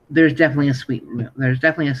there's definitely a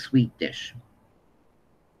sweet dish.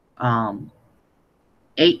 At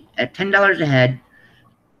 $10 a head,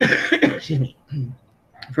 excuse me,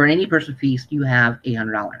 for an 80-person feast, you have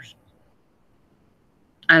 $800.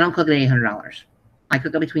 I don't cook at $800. I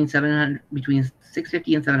cook up between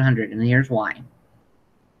 650 and 700, and here's why.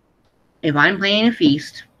 If I'm planning a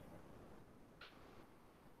feast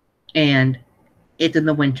and it's in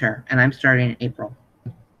the winter and I'm starting in April,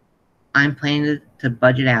 I'm planning to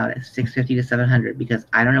budget out at 650 to 700 because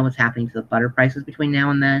I don't know what's happening to the butter prices between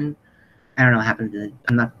now and then. I don't know what happened to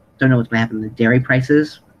don't know what's going to happen to the dairy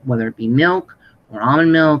prices, whether it be milk or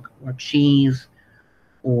almond milk or cheese,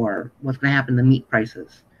 or what's going to happen to meat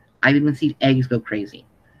prices. I've even seen eggs go crazy.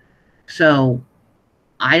 So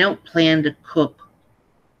I don't plan to cook.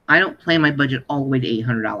 I don't plan my budget all the way to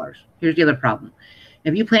 $800. Here's the other problem.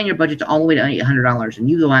 If you plan your budget to all the way to $800 and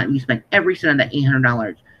you go out and you spend every cent of that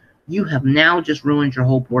 $800, you have now just ruined your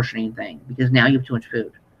whole portioning thing because now you have too much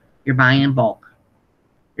food. You're buying in bulk.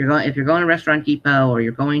 If you're going to Restaurant Depot or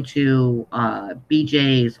you're going to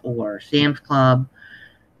BJ's or Sam's Club,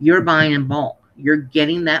 you're buying in bulk. You're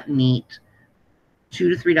getting that meat $2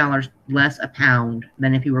 to $3 less a pound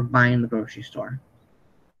than if you were buying in the grocery store.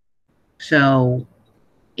 So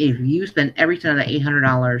if you spend every cent of that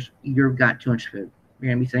 $800, you've got too much food. You're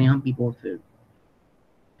going to be sending home people with food.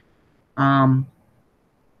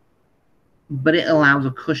 But it allows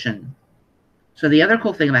a cushion. So the other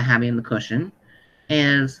cool thing about having the cushion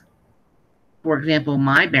is, for example,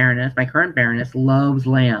 my current Baroness loves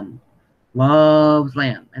lamb. Loves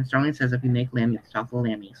lamb. And Starling says if you make lamb, you have to talk to the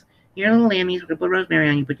lammies. Here, little lammies, we're going to put rosemary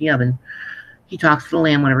on you, put in the oven. He talks to the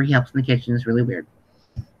lamb whenever he helps in the kitchen. It's really weird.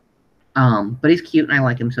 But he's cute and I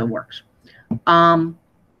like him, so it works.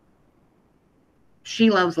 She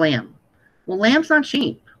loves lamb. Well, lamb's not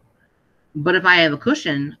cheap. But if I have a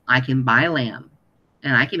cushion, I can buy lamb.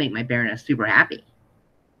 And I can make my Baroness super happy.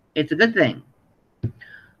 It's a good thing.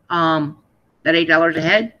 That $8 a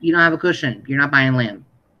head, you don't have a cushion. You're not buying lamb.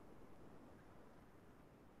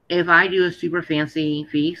 If I do a super fancy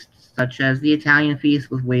feast, such as the Italian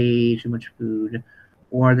feast with way too much food,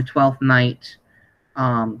 or the 12th night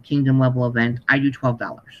kingdom level event, I do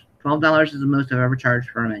 $12. $12 is the most I've ever charged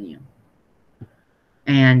for a menu.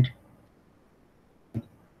 And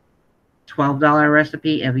 $12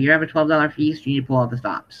 recipe, if you have a $12 feast, you need to pull out the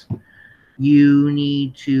stops. You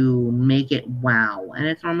need to make it wow. And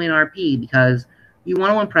it's normally an RP because you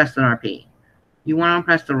want to impress an RP. You want to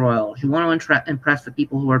impress the royals. You want to impress the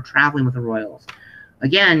people who are traveling with the royals.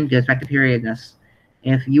 Again, goes back to periodness.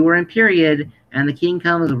 If you were in period and the king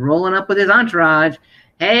comes rolling up with his entourage,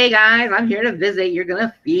 hey guys, I'm here to visit. You're going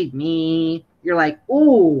to feed me. You're like,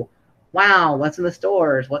 ooh, wow, what's in the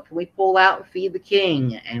stores? What can we pull out and feed the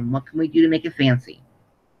king? And what can we do to make it fancy?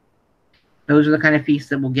 Those are the kind of feasts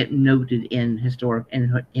that will get noted in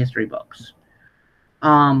history books.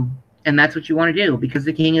 And that's what you want to do because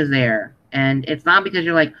the king is there. And it's not because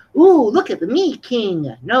you're like, ooh, look at the meat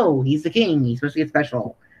king. No, he's the king. He's supposed to get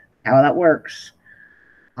special. How that works.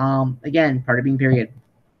 Again, part of being period.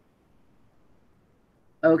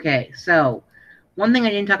 Okay, so one thing I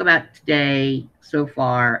didn't talk about today so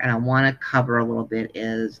far, and I want to cover a little bit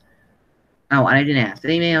is, oh, and I didn't ask.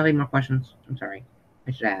 Did anybody have any more questions? I'm sorry.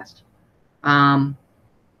 I should have asked.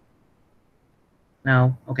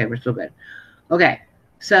 No? Okay, we're still good. Okay,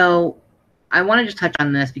 so I want to just touch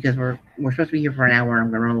on this because we're supposed to be here for an hour and I'm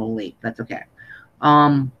going to run a little late. That's okay.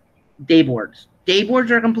 Day boards. Day boards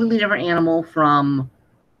are a completely different animal from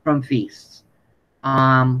feasts.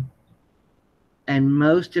 And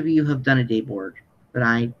most of you have done a day board.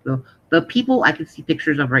 But the people I can see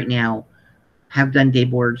pictures of right now have done day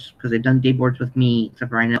boards because they've done day boards with me, except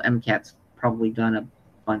for I know MCAT's probably done a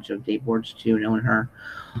bunch of day boards too, knowing her.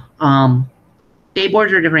 Day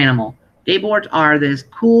boards are a different animal. Day boards are this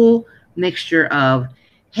cool mixture of,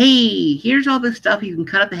 hey, here's all this stuff you can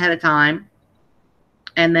cut up ahead of time,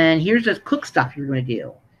 and then here's this cook stuff you're going to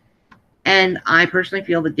do. And I personally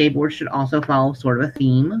feel that day boards should also follow sort of a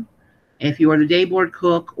theme. If you are the day board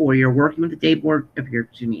cook, or you're working with the day board, if you're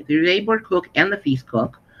the day board cook and the feast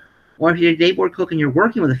cook, or if you're a day board cook and you're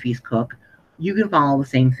working with a feast cook, you can follow the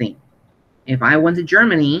same theme. If I went to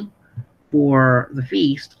Germany for the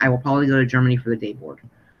feast, I will probably go to Germany for the day board,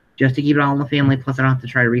 just to keep it all in the family. Plus, I don't have to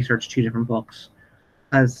try to research 2 different books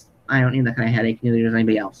because I don't need that kind of headache. Neither does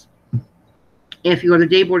anybody else. If you're the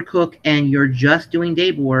day board cook and you're just doing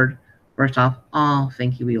day board, first off, oh,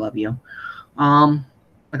 thank you, we love you.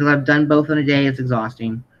 Because I've done both in a day, it's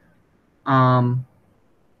exhausting. If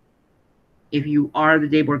you are the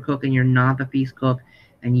day board cook and you're not the feast cook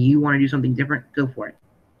and you want to do something different, go for it.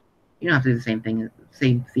 You don't have to do the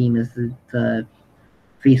same theme as the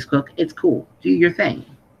feast cook. It's cool. Do your thing.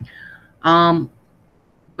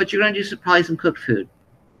 But you're going to do probably some cooked food.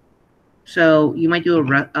 So you might do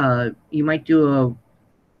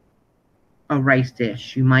a rice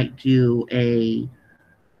dish. You might do a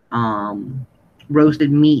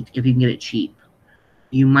roasted meat if you can get it cheap.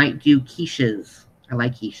 You might do quiches. I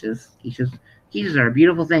like quiches. Quiches are a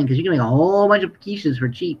beautiful thing because you can make a whole bunch of quiches for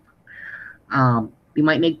cheap. You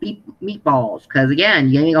might make meatballs because, again,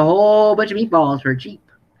 you can make a whole bunch of meatballs for cheap.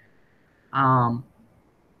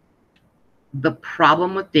 The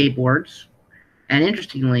problem with day boards, and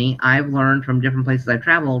interestingly, I've learned from different places I've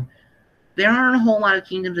traveled, there aren't a whole lot of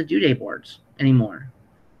kingdoms that do day boards anymore.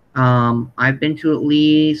 I've been to at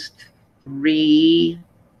least 3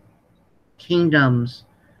 kingdoms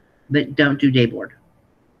that don't do day board.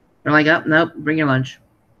 They're like, oh, nope, bring your lunch.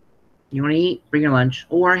 You want to eat? Bring your lunch.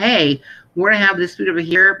 Or, hey, we're going to have this food over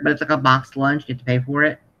here, but it's like a boxed lunch. You have to pay for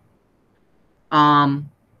it.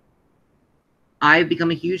 I've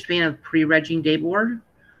become a huge fan of pre-regging day board.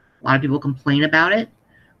 A lot of people complain about it.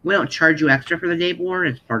 We don't charge you extra for the day board.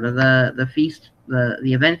 It's part of the feast, the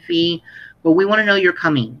event fee. But we want to know you're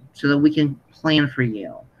coming so that we can plan for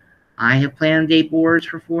you. I have planned day boards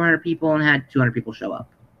for 400 people and had 200 people show up.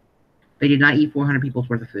 They did not eat 400 people's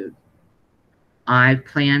worth of food. I've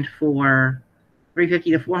planned for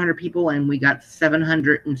 350 to 400 people, and we got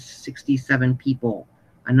 767 people,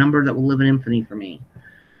 a number that will live in infamy for me.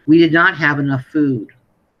 We did not have enough food.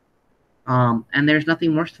 And there's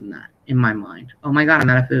nothing worse than that in my mind. Oh my God, I'm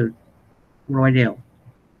out of food. What do I do?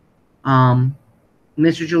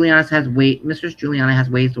 Mr. Juliana has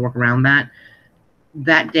ways to work around that.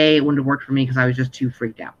 That day it wouldn't have worked for me because I was just too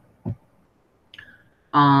freaked out.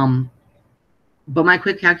 But my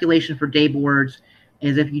quick calculation for day boards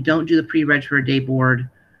is if you don't do the pre-reg for a day board,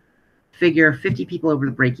 figure 50 people over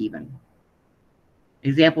the break even.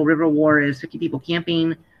 Example, River War is 50 people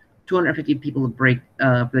camping, 250 people to break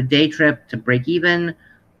for the day trip to break even.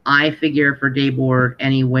 I figure for day board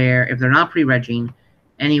anywhere, if they're not pre-regging,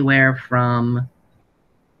 anywhere from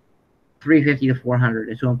 350 to 400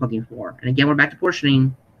 is who I'm looking for. And again, we're back to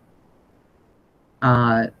portioning.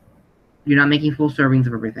 You're not making full servings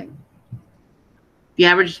of everything. The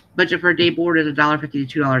average budget for a day board is $1.50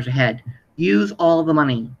 to $2 a head. Use all the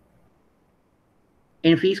money.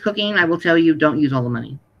 In feast cooking, I will tell you, don't use all the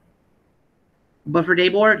money. But for day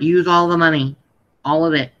board, use all the money. All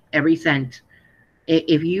of it. Every cent.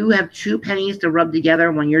 If you have 2 pennies to rub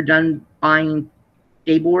together when you're done buying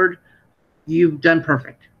day board, you've done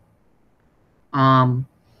perfect.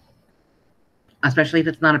 Especially if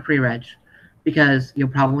it's not a pre-reg, because you'll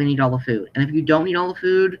probably need all the food. And if you don't need all the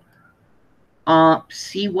food,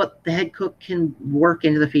 see what the head cook can work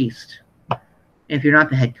into the feast if you're not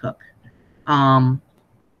the head cook.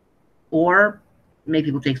 Or make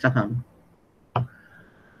people take stuff home.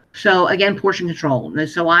 So again, portion control.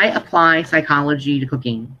 So I apply psychology to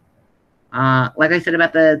cooking. Like I said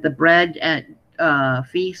about the bread at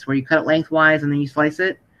feast where you cut it lengthwise and then you slice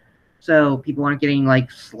it, so people aren't getting like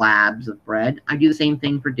slabs of bread. I do the same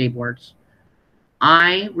thing for day boards.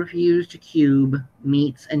 I refuse to cube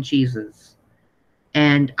meats and cheeses.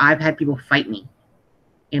 And I've had people fight me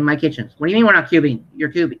in my kitchens. What do you mean we're not cubing?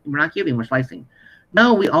 You're cubing. We're not cubing, we're slicing.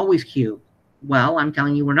 No, we always cube. Well, I'm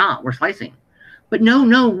telling you we're not. We're slicing. But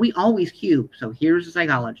no, we always cube. So here's the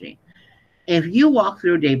psychology. If you walk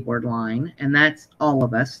through a day board line, and that's all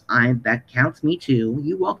of us, that counts me too.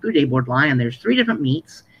 You walk through a day board line and there's 3 different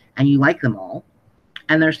meats and you like them all.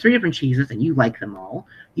 And there's 3 different cheeses and you like them all.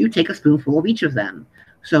 You take a spoonful of each of them.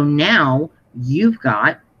 So now you've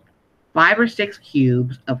got 5 or 6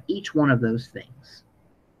 cubes of each one of those things.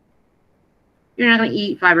 You're not going to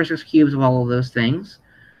eat 5 or 6 cubes of all of those things.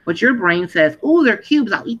 But your brain says, oh, they're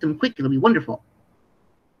cubes. I'll eat them quick. It'll be wonderful.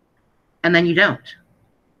 And then you don't.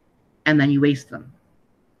 And then you waste them.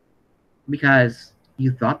 Because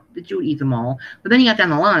you thought that you would eat them all. But then you got down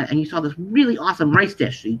the line and you saw this really awesome rice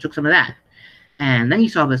dish. So you took some of that. And then you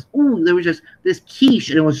saw this, oh, there was just this quiche.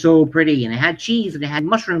 And it was so pretty. And it had cheese. And it had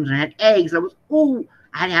mushrooms. And it had eggs. And it was, oh,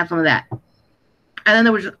 I had to have some of that. And then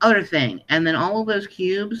there was this other thing. And then all of those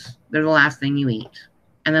cubes, they're the last thing you eat.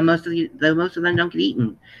 And then most of them don't get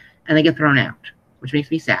eaten. And they get thrown out. Which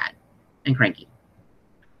makes me sad and cranky.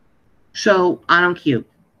 So I don't cube.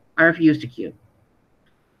 I refuse to cube.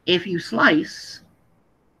 If you slice,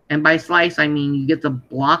 and by slice I mean you get the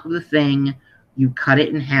block of the thing, you cut it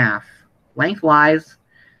in half, lengthwise,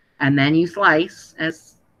 and then you slice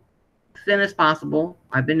as thin as possible.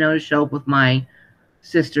 I've been known to show up with my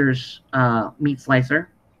sister's meat slicer.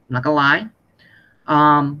 I'm not gonna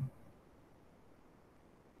lie.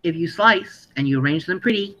 If you slice and you arrange them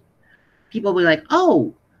pretty, people will be like,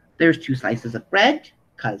 oh, there's 2 slices of bread,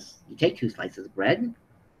 because you take 2 slices of bread,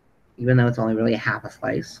 even though it's only really a half a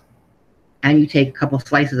slice. And you take a couple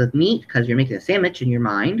slices of meat, because you're making a sandwich in your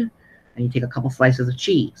mind, and you take a couple slices of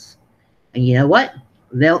cheese. And you know what?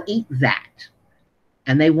 They'll eat that.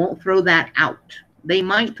 and they won't throw that out. They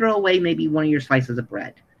might throw away maybe one of your slices of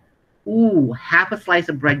bread. Ooh, half a slice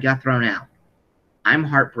of bread got thrown out. I'm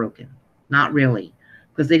heartbroken. Not really,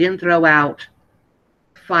 because they didn't throw out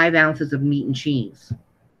 5 ounces of meat and cheese.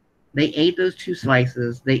 They ate those 2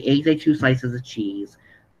 slices. They ate the 2 slices of cheese.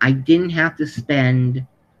 I didn't have to spend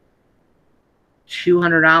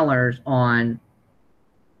 $200 on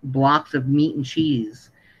blocks of meat and cheese,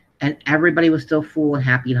 and everybody was still full and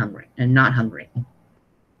happy and hungry and not hungry.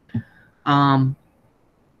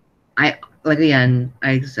 Like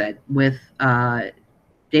I said, with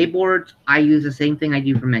day boards, I use the same thing I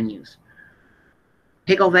do for menus.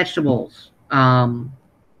 Pickle vegetables.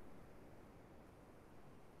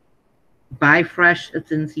 Buy fresh,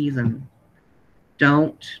 it's in season.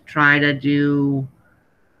 Don't try to do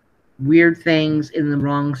weird things in the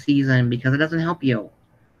wrong season because it doesn't help you.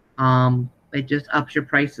 It just ups your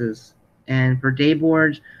prices. And for day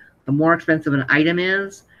boards, the more expensive an item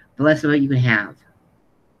is, the less of it you can have.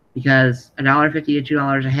 Because $1.50 to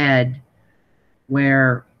 $2 a head,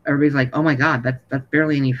 where everybody's like, "Oh my God, that's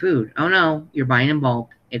barely any food." Oh no, you're buying in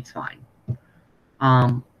bulk. It's fine.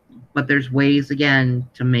 But there's ways again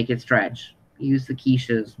to make it stretch. Use the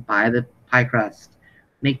quiches, buy the pie crust,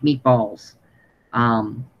 make meatballs,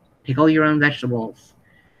 pickle your own vegetables.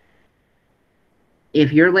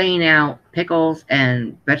 If you're laying out pickles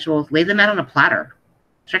and vegetables, lay them out on a platter,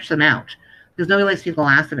 stretch them out. Because nobody likes to take the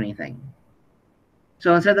last of anything.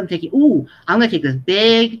 So instead of them taking, ooh, I'm going to take this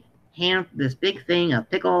big thing of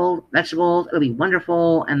pickled vegetables, it'll be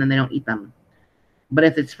wonderful, and then they don't eat them. But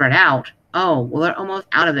if it's spread out, oh, well, they're almost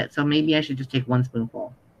out of it, so maybe I should just take 1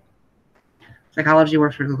 spoonful. Psychology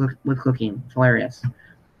works with cooking. It's hilarious.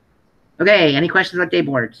 Okay, any questions about day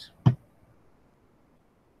boards?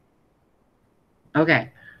 Okay.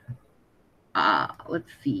 Let's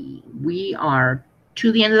see. We are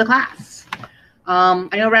to the end of the class. I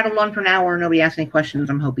know I rattled on for an hour. Nobody asked any questions.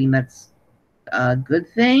 I'm hoping that's a good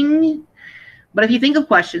thing. But if you think of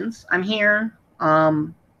questions, I'm here. I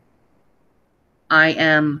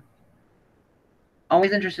am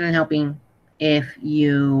always interested in helping. If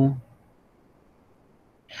you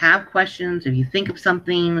have questions, if you think of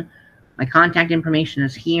something, my contact information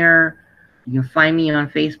is here. You can find me on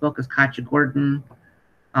Facebook as Katya Gordon.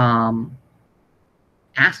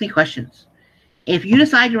 Ask me questions. If you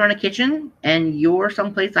decide to run a kitchen and you're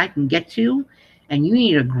someplace I can get to and you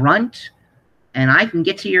need a grunt and I can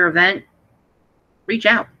get to your event, reach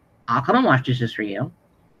out. I'll come and wash dishes for you.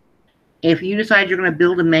 If you decide you're going to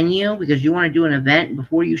build a menu because you want to do an event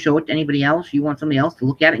before you show it to anybody else, you want somebody else to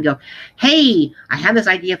look at it and go, "Hey, I have this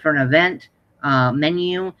idea for an event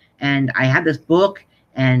menu, and I have this book,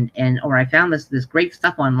 or I found this great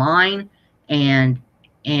stuff online, and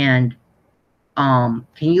can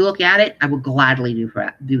you look at it?" I will gladly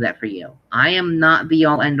do that for you. I am not the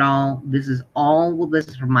all end all. This is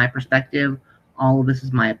from my perspective. All of this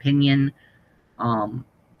is my opinion.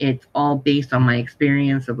 It's all based on my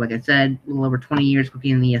experience of, like I said, a little over 20 years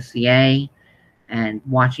cooking in the SCA and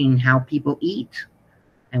watching how people eat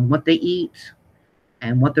and what they eat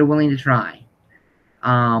and what they're willing to try.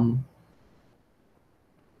 On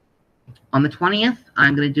the 20th,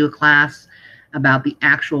 I'm going to do a class about the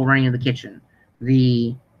actual running of the kitchen.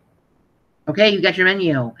 Okay, you got your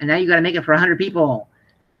menu, and now you got to make it for 100 people.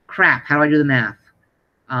 Crap, how do I do the math?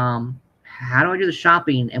 How do I do the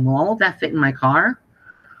shopping? And will all of that fit in my car?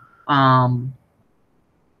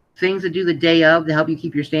 Things to do the day of to help you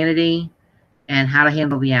keep your sanity, and how to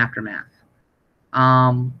handle the aftermath.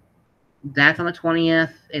 That's on the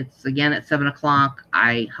 20th. It's again at 7 o'clock.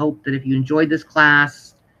 I hope that if you enjoyed this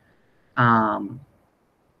class,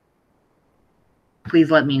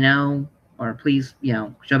 please let me know, or please,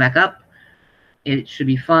 show back up. It should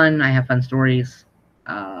be fun. I have fun stories,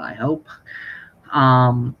 I hope.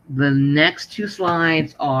 The next 2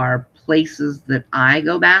 slides are places that I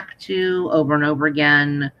go back to over and over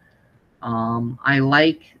again. I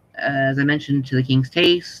like, as I mentioned, To the King's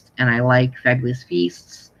Taste, and I like Fabulous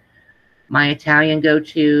Feasts. My Italian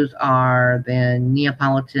go-tos are the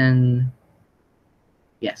Neapolitan.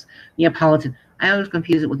 Yes, Neapolitan. I always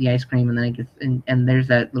confuse it with the ice cream, and then it gets and there's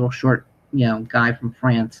that little short, guy from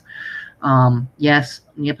France. Yes,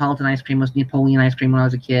 Neapolitan ice cream was Napoleon ice cream when I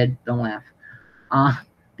was a kid. Don't laugh.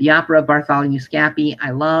 The opera of Bartholomew Scappi, I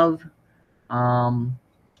love.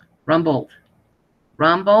 Rumbold.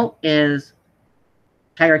 Rumbold is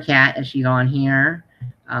Tiger Cat, as she's on here.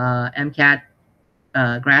 MCAT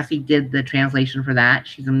Grassi did the translation for that.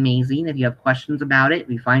 She's amazing. If you have questions about it,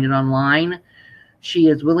 we find it online. She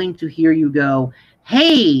is willing to hear you go,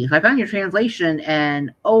 "Hey, I found your translation,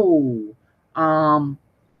 and okay,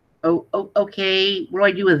 what do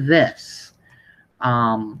I do with this?"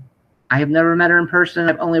 I have never met her in person.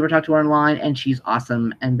 I've only ever talked to her online, and she's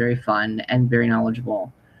awesome and very fun and very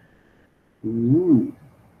knowledgeable. Ooh.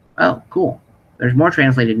 Oh, cool. There's more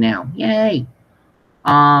translated now. Yay.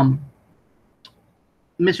 Mrs.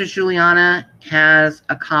 Juliana has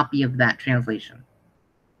a copy of that translation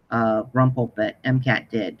of Rumpelt that MCAT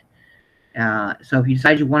did. So if you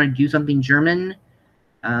decide you want to do something German,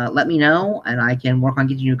 let me know, and I can work on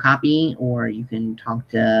getting you a copy, or you can talk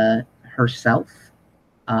to herself,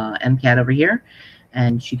 MCAT over here,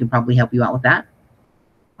 and she can probably help you out with that.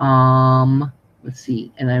 Let's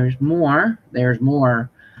see, and there's more.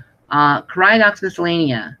 Crydocs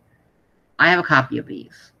Miscellanea. I have a copy of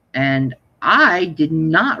these, and I did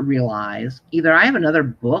not realize, either I have another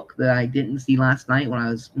book that I didn't see last night when I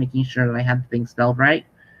was making sure that I had things spelled right.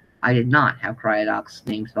 I did not have Cryodoc's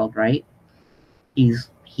name spelled right. He's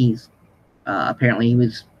apparently he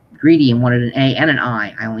was greedy and wanted an A and an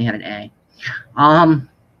I. I only had an A.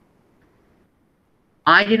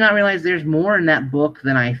 I did not realize there's more in that book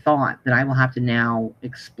than I thought that I will have to now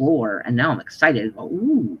explore, and now I'm excited.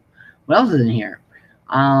 Ooh, what else is in here?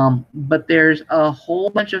 But there's a whole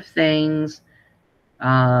bunch of things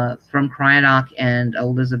from Cryodoc and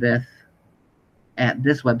Elizabeth at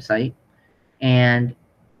this website, and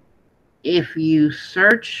if you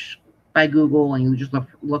search by Google and you just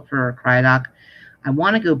look for Cryodoc, I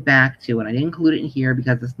want to go back to it. I didn't include it in here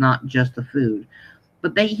because it's not just the food,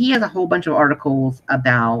 but he has a whole bunch of articles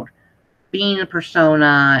about being a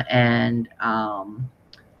persona and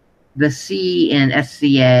the C in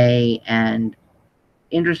SCA and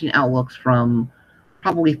interesting outlooks from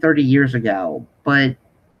probably 30 years ago. But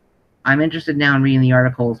I'm interested now in reading the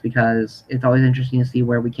articles because it's always interesting to see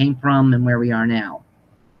where we came from and where we are now.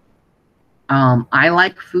 I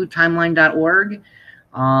like foodtimeline.org.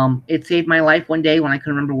 It saved my life one day when I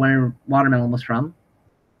couldn't remember where watermelon was from.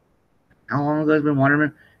 How long ago has been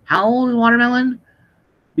watermelon? How old is watermelon?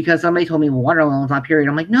 Because somebody told me, well, watermelon's not period.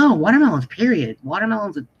 I'm like, no, watermelon's period.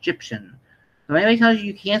 Watermelon's Egyptian. So if anybody tells you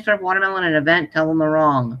you can't serve watermelon at an event, tell them they're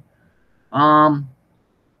wrong.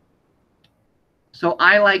 So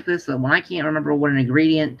I like this. When I can't remember what an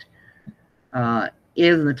ingredient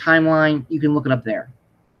is in the timeline, you can look it up there.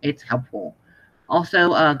 It's helpful.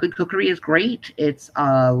 Also, Good Cookery is great. It's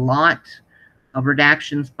a lot of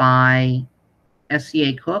redactions by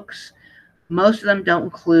SCA cooks. Most of them don't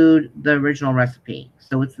include the original recipe,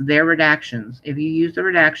 so it's their redactions. If you use the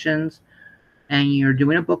redactions and you're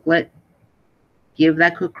doing a booklet, give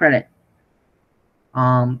that cook credit.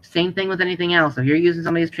 Same thing with anything else. If you're using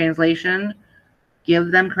somebody's translation,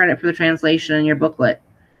 give them credit for the translation in your booklet.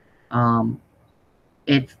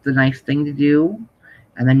 It's the nice thing to do,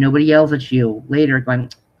 and then nobody yells at you later going,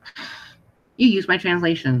 you used my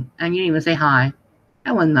translation, and you didn't even say hi.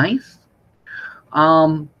 That wasn't nice.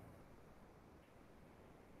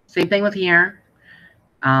 Same thing with here.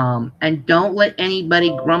 And don't let anybody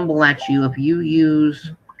grumble at you if you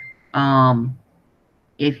use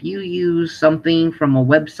something from a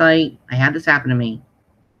website. I had this happen to me.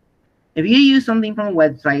 If you use something from a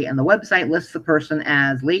website and the website lists the person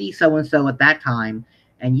as Lady So-and-so at that time,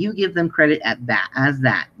 and you give them credit as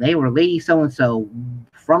that. They were Lady So-and-so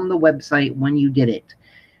from the website when you did it.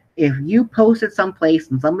 If you post it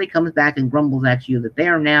someplace and somebody comes back and grumbles at you that they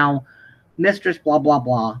are now Mistress blah, blah,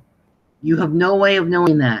 blah, you have no way of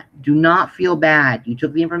knowing that. Do not feel bad. You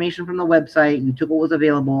took the information from the website. You took what was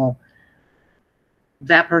available.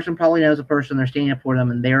 That person probably knows a person. They're standing up for them,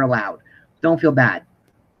 and they're allowed. Don't feel bad.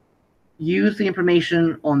 Use the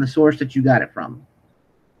information on the source that you got it from.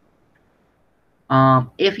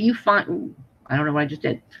 If you find... Ooh, I don't know what I just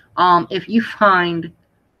did. If you find...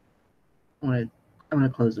 I'm going to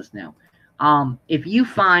close this now. If you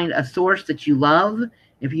find a source that you love...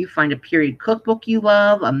 If you find a period cookbook you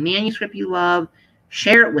love, a manuscript you love,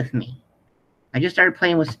 share it with me. I just started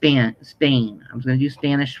playing with Spain. I was going to do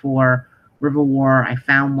Spanish for River War. I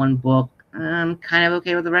found one book. I'm kind of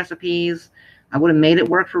okay with the recipes. I would have made it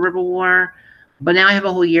work for River War, but now I have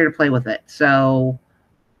a whole year to play with it. So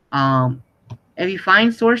if you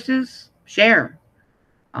find sources, share.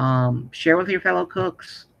 Share with your fellow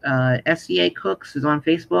cooks. SCA Cooks is on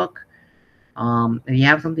Facebook. If you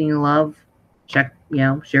have something you love, share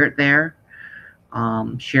it there.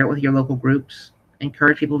 Share it with your local groups.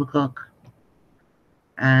 Encourage people to cook.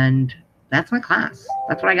 And that's my class.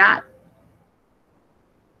 That's what I got.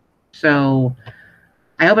 So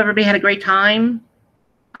I hope everybody had a great time.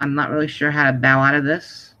 I'm not really sure how to bow out of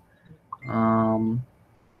this.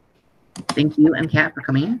 Thank you, MCAT, for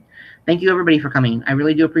coming. Thank you, everybody, for coming. I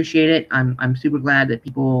really do appreciate it. I'm super glad that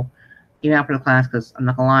people came out for the class, because I'm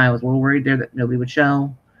not going to lie, I was a little worried there that nobody would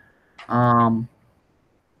show.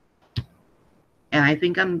 And I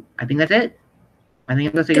think that's it. I think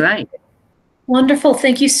I'm gonna say goodnight. Wonderful.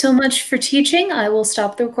 Thank you so much for teaching. I will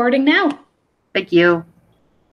stop the recording now. Thank you.